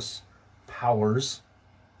polyamorous powers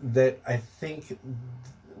that I think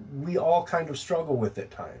we all kind of struggle with at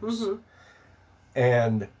times.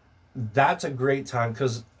 And that's a great time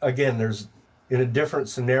because, again, there's in a different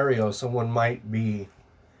scenario, someone might be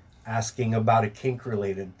asking about a kink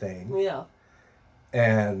related thing. Yeah.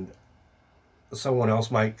 And someone else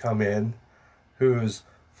might come in who's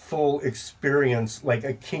full experience, like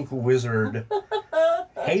a kink wizard,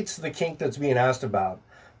 hates the kink that's being asked about,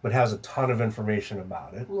 but has a ton of information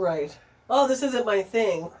about it. Right. Oh, this isn't my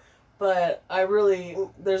thing, but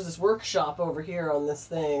there's this workshop over here on this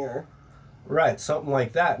thing, or... Right, something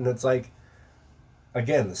like that. And it's like,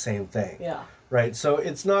 again, the same thing. Yeah. Right, so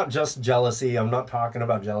it's not just jealousy. I'm not talking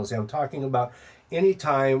about jealousy. I'm talking about any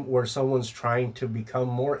time where someone's trying to become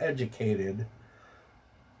more educated.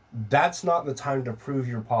 That's not the time to prove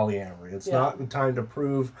your polyamory. It's not the time to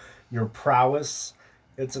prove your prowess.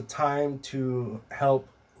 It's a time to help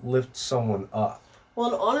lift someone up.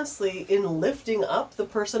 Well, and honestly, in lifting up the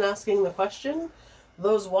person asking the question,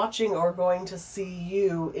 those watching are going to see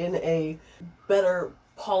you in a better,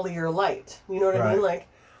 polyer light. You know what I mean? Like,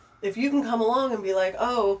 if you can come along and be like,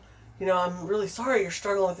 oh, I'm really sorry you're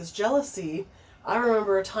struggling with this jealousy. I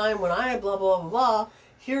remember a time when I blah, blah, blah, blah.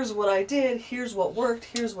 Here's what I did. Here's what worked.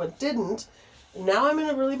 Here's what didn't. Now I'm in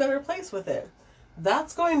a really better place with it.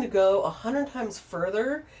 That's going to go 100 times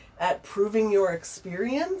further at proving your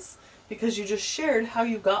experience, because you just shared how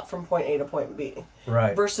you got from point A to point B.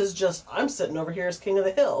 Right. Versus just, I'm sitting over here as king of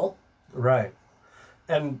the hill. Right.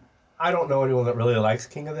 And I don't know anyone that really likes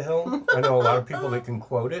King of the Hill. I know a lot of people that can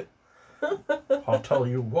quote it. I'll tell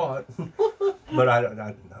you what. But I don't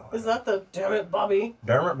know. Is that the damn it, Bobby?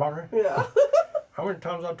 Damn it, Bobby? Yeah. How many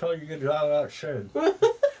times I'll tell you get out of that shed?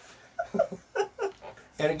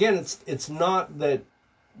 And again, it's not that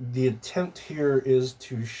the attempt here is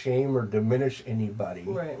to shame or diminish anybody.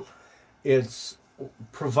 Right. It's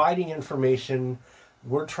providing information.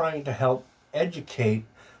 We're trying to help educate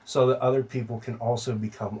so that other people can also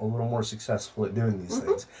become a little more successful at doing these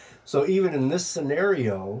things. So even in this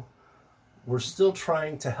scenario, we're still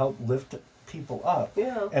trying to help lift people up.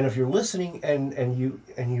 Yeah. And if you're listening and you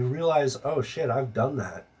realize, oh shit, I've done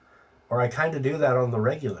that, or I kind of do that on the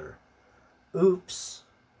regular. Oops.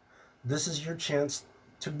 This is your chance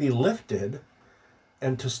to be lifted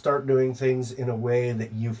and to start doing things in a way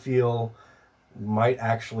that you feel might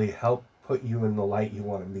actually help put you in the light you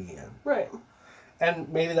want to be in. Right. And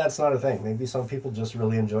maybe that's not a thing. Maybe some people just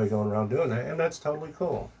really enjoy going around doing it, and that's totally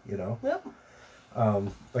cool, Yep.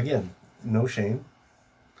 Again, no shame,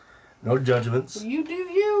 no judgments. You do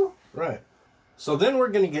you. Right. So then we're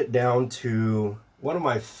going to get down to one of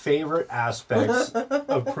my favorite aspects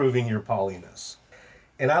of proving your polyness.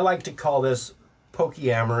 And I like to call this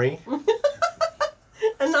pokeamory.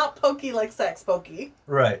 And not pokey like sex pokey.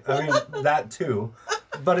 Right. I mean, that too.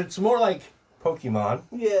 But it's more like Pokemon.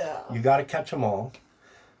 Yeah. You got to catch them all.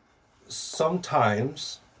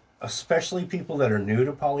 Sometimes, especially people that are new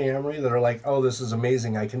to polyamory, that are like, oh, this is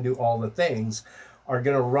amazing, I can do all the things, are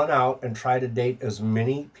going to run out and try to date as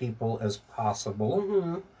many people as possible.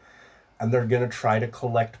 Mm-hmm. And they're going to try to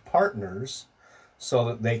collect partners so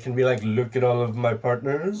that they can be like, look at all of my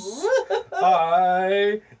partners.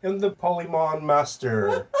 I am the Polymon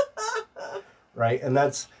master. Right? And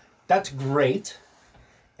that's great.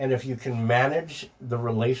 And if you can manage the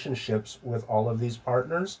relationships with all of these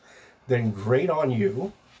partners, then great on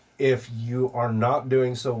you. If you are not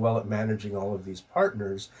doing so well at managing all of these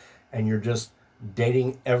partners and you're just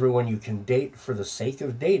dating everyone you can date for the sake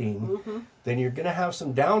of dating, then you're going to have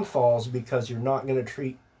some downfalls because you're not going to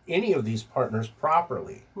treat any of these partners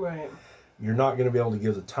properly. Right. You're not going to be able to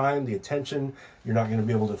give the time, the attention. You're not going to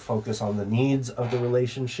be able to focus on the needs of the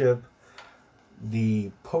relationship. The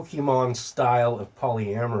Pokemon style of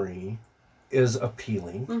polyamory is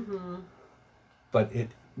appealing, but it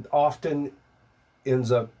often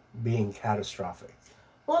ends up being catastrophic.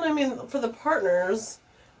 Well, and I mean, for the partners,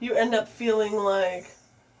 you end up feeling like,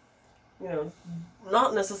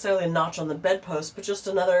 not necessarily a notch on the bedpost, but just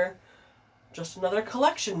another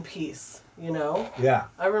collection piece, Yeah.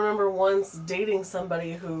 I remember once dating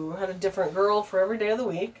somebody who had a different girl for every day of the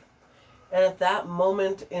week, and at that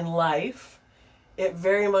moment in life, it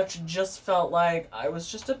very much just felt like I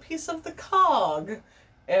was just a piece of the cog.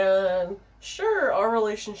 And sure, our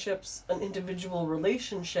relationship's an individual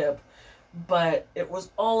relationship, but it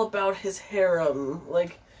was all about his harem.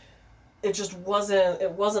 Like, it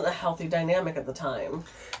wasn't a healthy dynamic at the time.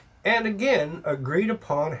 And again, agreed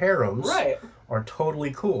upon harems are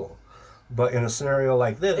totally cool. But in a scenario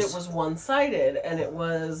like this, it was one-sided, and it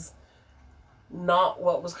was not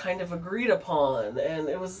what was kind of agreed upon, and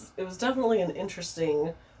it was definitely an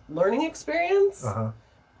interesting learning experience.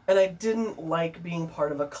 And I didn't like being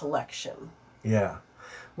part of a collection. Yeah.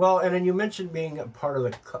 Well, and then you mentioned being a part of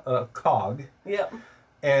the COG. Yep.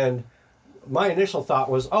 And my initial thought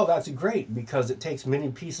was, oh, that's great because it takes many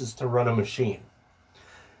pieces to run a machine.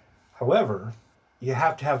 However, you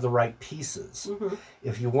have to have the right pieces. Mm-hmm.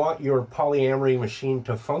 If you want your polyamory machine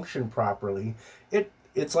to function properly,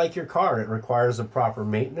 it's like your car. It requires a proper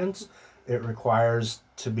maintenance. It requires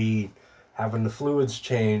to be having the fluids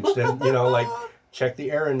changed and, like check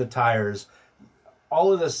the air in the tires.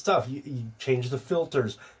 All of this stuff, you change the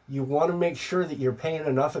filters. You want to make sure that you're paying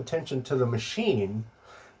enough attention to the machine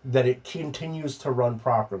that it continues to run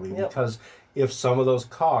properly. Yep. Because if some of those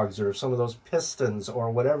cogs or if some of those pistons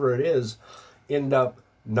or whatever it is end up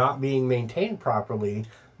not being maintained properly,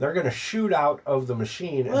 they're going to shoot out of the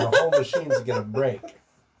machine and the whole machine's going to break.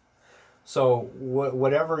 So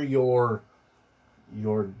whatever your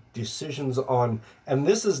decisions on, and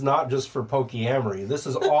this is not just for polyamory, this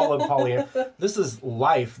is all of polyamory. This is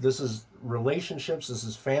life, this is relationships, this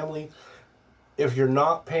is family. If you're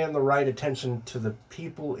not paying the right attention to the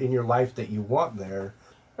people in your life that you want there.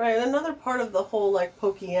 Right, another part of the whole like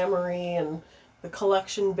polyamory and the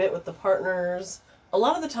collection bit with the partners, a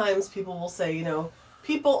lot of the times people will say,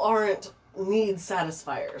 people aren't need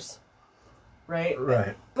satisfiers, right?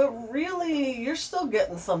 Right. But really, you're still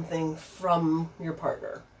getting something from your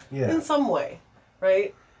partner in some way,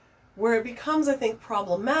 right? Where it becomes, I think,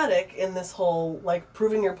 problematic in this whole, like,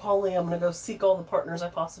 proving you're poly, I'm going to go seek all the partners I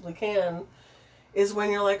possibly can, is when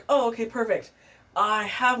you're like, oh, okay, perfect. I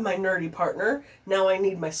have my nerdy partner. Now I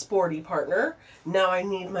need my sporty partner. Now I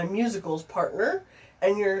need my musicals partner.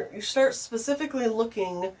 And you start specifically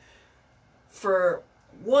looking for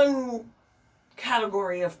one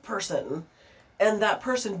category of person, and that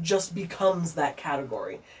person just becomes that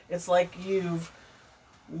category. It's like you've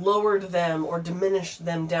lowered them or diminished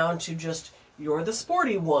them down to just, you're the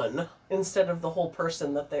sporty one, instead of the whole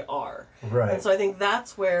person that they are. Right. And so I think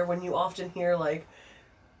that's where, when you often hear, like,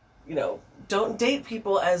 don't date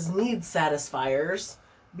people as need satisfiers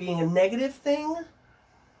being a negative thing,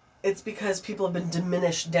 it's because people have been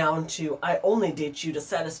diminished down to, I only date you to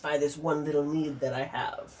satisfy this one little need that I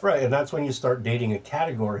have. Right, and that's when you start dating a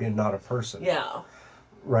category and not a person. Yeah.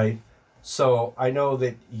 Right? So I know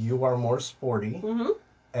that you are more sporty, Mm-hmm.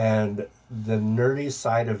 and the nerdy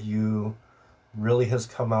side of you really has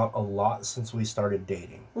come out a lot since we started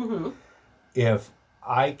dating. Mm-hmm. If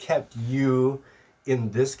I kept you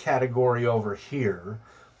in this category over here,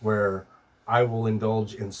 where I will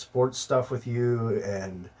indulge in sports stuff with you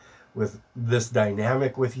and with this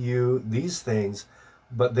dynamic with you, these things,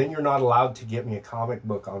 but then you're not allowed to get me a comic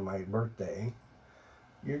book on my birthday,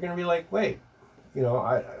 you're going to be like, wait,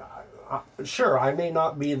 sure, I may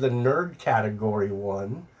not be the nerd category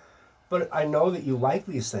one, but I know that you like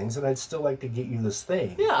these things and I'd still like to get you this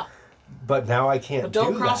thing. Yeah. But now I can't But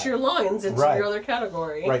don't cross that. your lines into Right. your other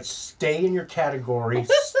category. Right, stay in your category,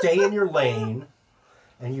 stay in your lane,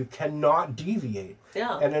 and you cannot deviate.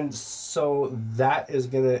 Yeah. And then so that is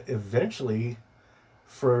going to eventually,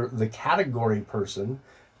 for the category person,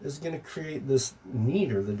 is going to create this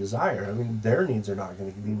need or the desire. I mean, their needs are not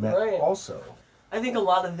going to be met also. I think a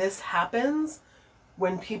lot of this happens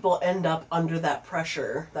when people end up under that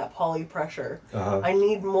pressure, that poly pressure. Uh-huh. I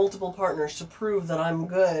need multiple partners to prove that I'm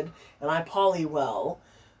good and I poly well.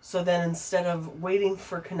 So then instead of waiting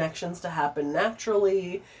for connections to happen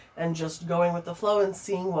naturally and just going with the flow and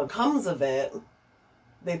seeing what comes of it,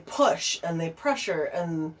 they push and they pressure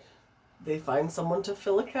and they find someone to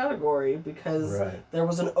fill a category because there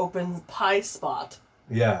was an open pie spot.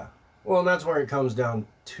 Yeah. Well, and that's where it comes down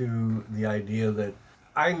to the idea that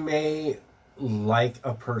I may like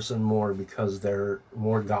a person more because they're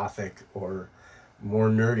more gothic or more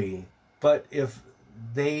nerdy, but if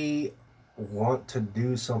they want to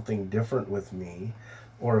do something different with me,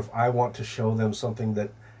 or if I want to show them something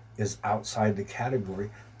that is outside the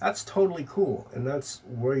category, that's totally cool, and that's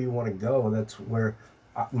where you want to go. That's where,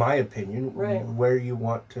 my opinion, where you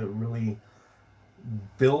want to really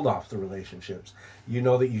build off the relationships. You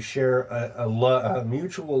know that you share a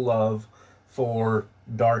mutual love for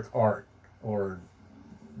dark art or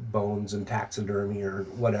bones and taxidermy or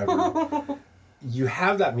whatever. You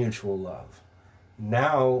have that mutual love.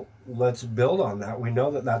 Now let's build on that. We know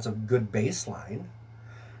that that's a good baseline,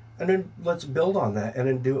 and then let's build on that and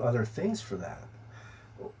then do other things for that,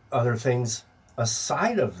 other things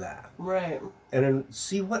aside of that, Right. and then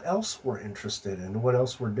see what else we're interested in, what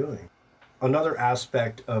else we're doing. Another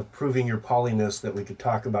aspect of proving your polyness that we could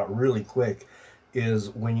talk about really quick is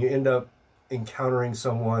when you end up encountering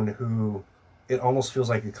someone who it almost feels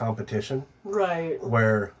like a competition, Right.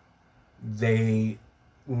 where they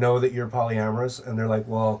know that you're polyamorous and they're like,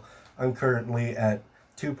 well, I'm currently at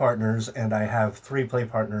 2 partners and I have 3 play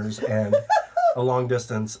partners and a long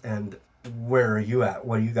distance, and where are you at?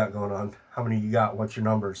 What do you got going on? How many you got? What's your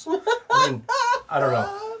numbers? I mean, I don't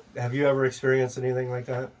know. Have you ever experienced anything like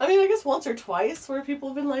that? I mean, I guess once or twice where people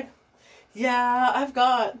have been like, yeah, I've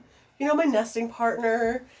got, my nesting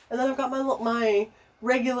partner, and then I've got my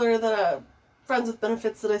regular friends with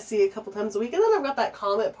benefits that I see a couple times a week, and then I've got that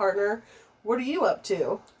Comet partner. What are you up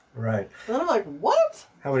to? Right. And then I'm like, what?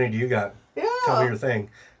 How many do you got? Yeah. Tell me your thing.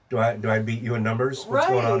 Do I beat you in numbers? What's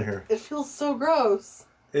going on here? It feels so gross.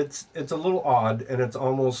 It's a little odd, and it's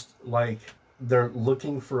almost like they're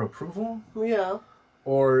looking for approval. Yeah.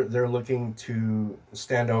 Or they're looking to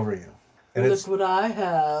stand over you. And look what I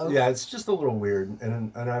have. Yeah, it's just a little weird,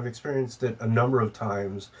 and I've experienced it a number of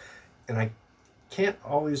times, and I can't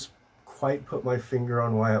always quite put my finger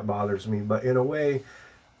on why it bothers me, but in a way,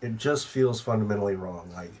 it just feels fundamentally wrong.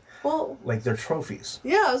 Like they're trophies.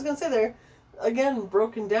 Yeah, I was gonna say they're again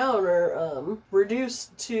broken down or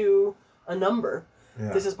reduced to a number.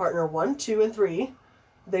 Yeah. This is partner 1, 2, and 3.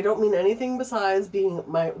 They don't mean anything besides being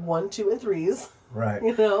my 1, 2, and 3s. Right.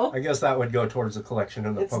 I guess that would go towards the collection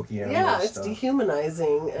and the Pokemon. Yeah, it's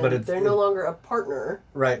dehumanizing, and they're no longer a partner.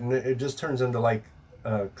 Right, and it just turns into like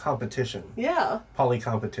competition. Yeah. Poly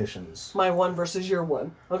competitions. My 1 versus your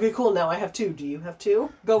 1. Okay, cool. Now I have 2. Do you have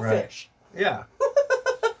 2? Go fish. Yeah.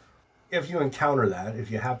 If you encounter that,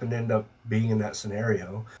 if you happen to end up being in that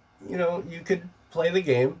scenario, you could play the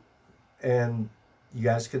game, and you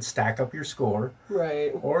guys could stack up your score.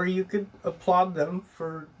 Right. Or you could applaud them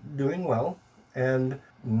for doing well and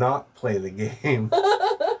not play the game.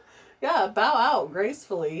 Yeah, bow out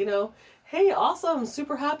gracefully, Hey, awesome,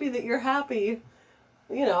 super happy that you're happy.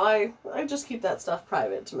 I just keep that stuff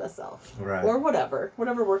private to myself. Right. Or whatever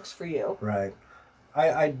works for you. Right.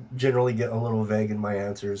 I generally get a little vague in my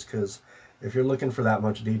answers because if you're looking for that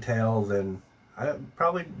much detail, then I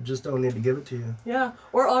probably just don't need to give it to you. Yeah.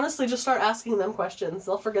 Or honestly, just start asking them questions.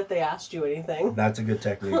 They'll forget they asked you anything. That's a good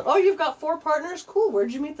technique. Oh, you've got 4 partners? Cool.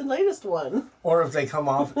 Where'd you meet the latest one? Or if they come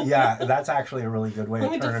off... Yeah, that's actually a really good way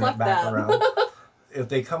of turning it back around. If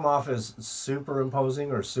they come off as super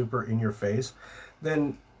imposing or super in your face,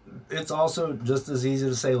 then it's also just as easy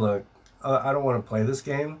to say, look, I don't want to play this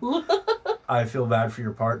game. I feel bad for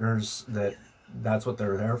your partners that's what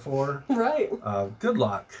they're there for. Right. Good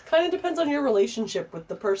luck. Kind of depends on your relationship with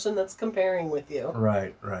the person that's comparing with you.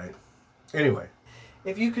 Right. Anyway.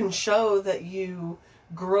 If you can show that you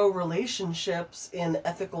grow relationships in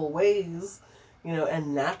ethical ways,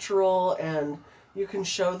 and natural, and you can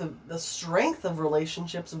show the strength of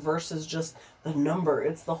relationships versus just the number.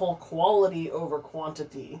 It's the whole quality over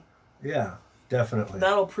quantity. Yeah, definitely.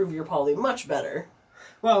 That'll prove your poly much better.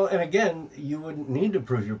 Well, and again, you wouldn't need to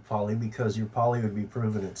prove your poly because your poly would be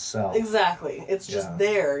proven itself. Exactly. It's just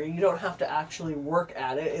there. You don't have to actually work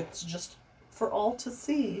at it. It's just for all to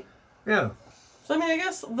see. Yeah. So, I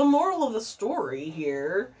guess the moral of the story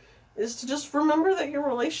here is to just remember that your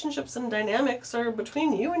relationships and dynamics are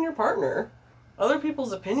between you and your partner. Other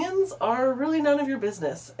people's opinions are really none of your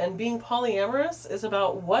business, and being polyamorous is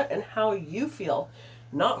about what and how you feel,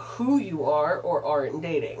 not who you are or aren't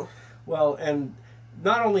dating. Well, and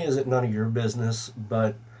not only is it none of your business,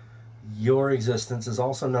 but your existence is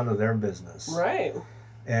also none of their business. Right.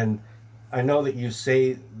 And I know that you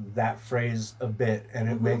say that phrase a bit, and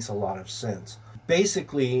it makes a lot of sense.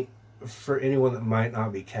 Basically, for anyone that might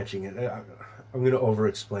not be catching it, I'm going to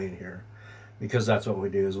over-explain here, because that's what we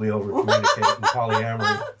do, is we over-communicate in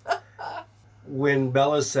polyamory. When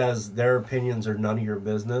Bella says their opinions are none of your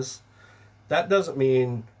business, that doesn't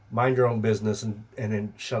mean mind your own business and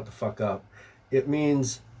then shut the fuck up. It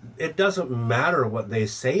means it doesn't matter what they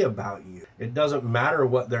say about you. It doesn't matter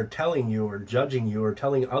what they're telling you or judging you or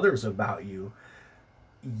telling others about you.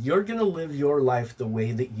 You're going to live your life the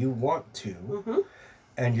way that you want to. Mm-hmm.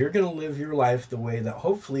 And you're going to live your life the way that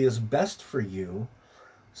hopefully is best for you.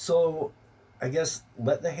 So, I guess,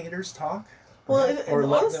 let the haters talk. Well, and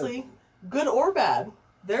honestly, good or bad,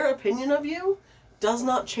 their opinion of you does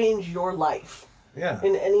not change your life. Yeah.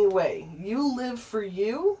 In any way. You live for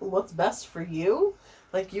you, what's best for you.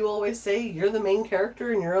 Like you always say, you're the main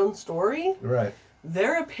character in your own story. Right.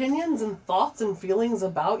 Their opinions and thoughts and feelings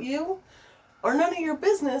about you are none of your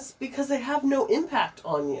business because they have no impact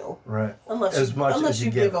on you. Right. Unless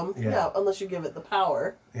you give them, unless you give it the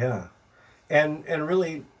power. Yeah. And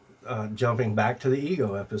really, jumping back to the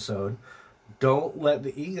ego episode, don't let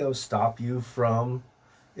the ego stop you from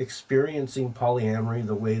experiencing polyamory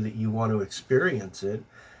the way that you want to experience it,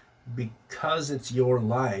 because it's your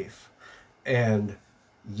life. And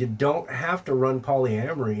you don't have to run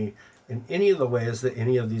polyamory in any of the ways that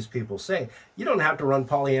any of these people say. You don't have to run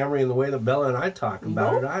polyamory in the way that Bella and I talk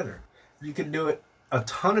about it either. You can do it a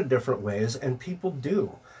ton of different ways, and people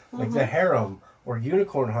do. Like the harem, or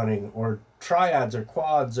unicorn hunting, or triads, or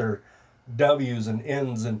quads, or W's and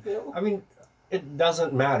N's. And I mean, it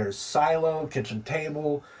doesn't matter. Silo, kitchen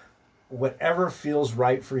table, whatever feels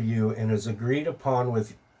right for you and is agreed upon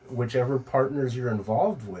with whichever partners you're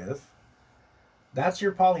involved with, that's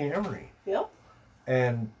your polyamory. Yep.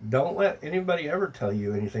 And don't let anybody ever tell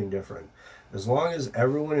you anything different. As long as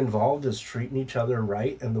everyone involved is treating each other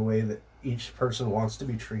right in the way that each person wants to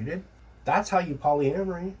be treated, that's how you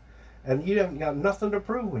polyamory. And you haven't got nothing to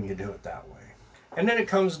prove when you do it that way. And then it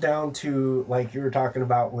comes down to, like you were talking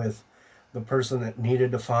about with the person that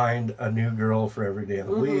needed to find a new girl for every day of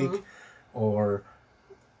the week, or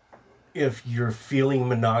if you're feeling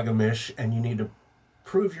monogamish and you need to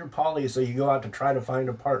prove you're poly, so you go out to try to find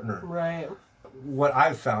a partner. Right. What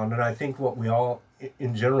I've found, and I think what we all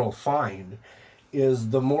in general find, is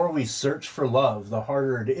the more we search for love, the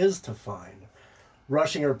harder it is to find.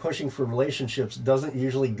 Rushing or pushing for relationships doesn't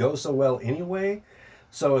usually go so well anyway,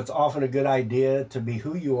 so it's often a good idea to be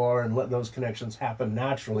who you are and let those connections happen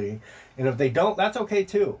naturally. And if they don't, that's okay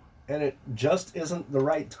too. And it just isn't the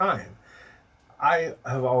right time. I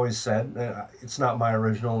have always said, it's not my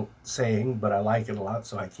original saying, but I like it a lot,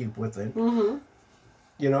 so I keep with it. Mm-hmm.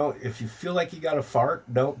 You know, if you feel like you got to fart,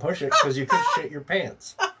 don't push it, because you could shit your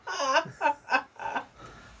pants.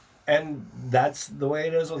 And that's the way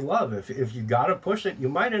it is with love. If you got to push it, you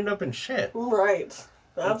might end up in shit. Right.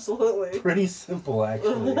 Absolutely. Pretty simple,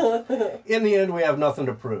 actually. In the end, we have nothing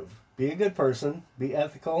to prove. Be a good person, be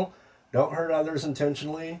ethical, don't hurt others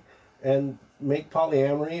intentionally, and make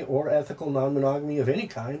polyamory or ethical non-monogamy of any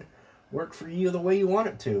kind work for you the way you want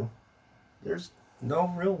it to. There's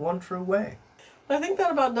no real one true way. I think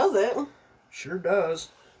that about does it. Sure does.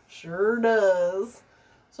 Sure does.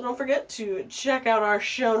 So don't forget to check out our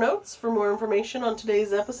show notes for more information on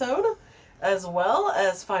today's episode, as well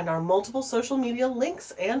as find our multiple social media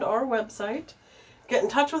links and our website. Get in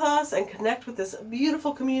touch with us and connect with this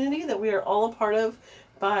beautiful community that we are all a part of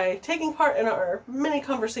by taking part in our many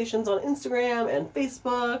conversations on Instagram and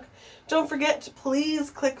Facebook. Don't forget to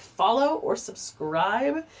please click follow or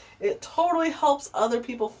subscribe. It totally helps other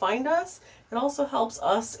people find us. It also helps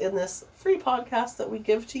us in this free podcast that we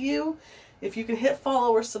give to you. If you can hit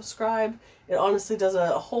follow or subscribe, it honestly does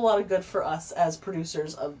a whole lot of good for us as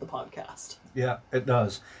producers of the podcast. Yeah, it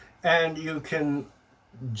does. And you can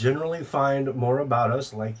generally find more about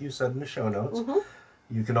us, like you said in the show notes. Mm-hmm.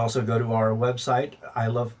 You can also go to our website,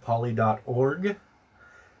 ilovepoly.org,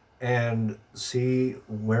 and see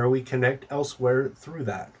where we connect elsewhere through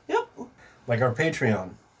that. Yep. Like our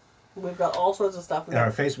Patreon. We've got all sorts of stuff. And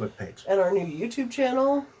our Facebook page. And our new YouTube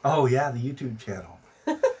channel. Oh, yeah, the YouTube channel.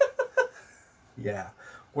 Yeah.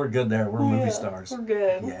 We're good there. We're movie stars. We're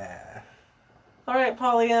good. Yeah. All right,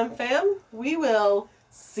 Polyam fam. We will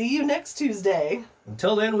see you next Tuesday.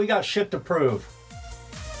 Until then, we got shit to prove.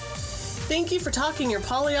 Thank you for talking your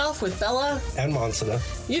poly off with Bella and Monsita.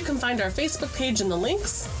 You can find our Facebook page in the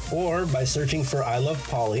links, or by searching for I Love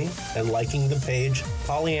Poly and liking the page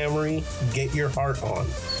Polyamory Get Your Heart On.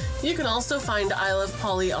 You can also find I Love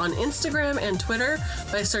Poly on Instagram and Twitter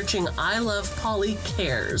by searching I Love Poly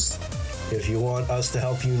Cares. If you want us to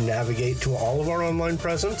help you navigate to all of our online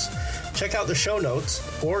presence, check out the show notes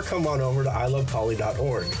or come on over to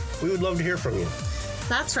ilovepoly.org. We would love to hear from you.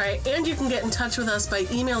 That's right, and you can get in touch with us by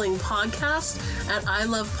emailing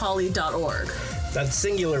podcast@ilovepoly.org. That's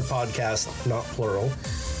singular podcast, not plural.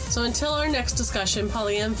 So until our next discussion,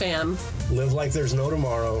 Polyam fam, live like there's no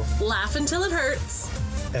tomorrow, laugh until it hurts,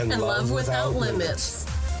 and love without limits.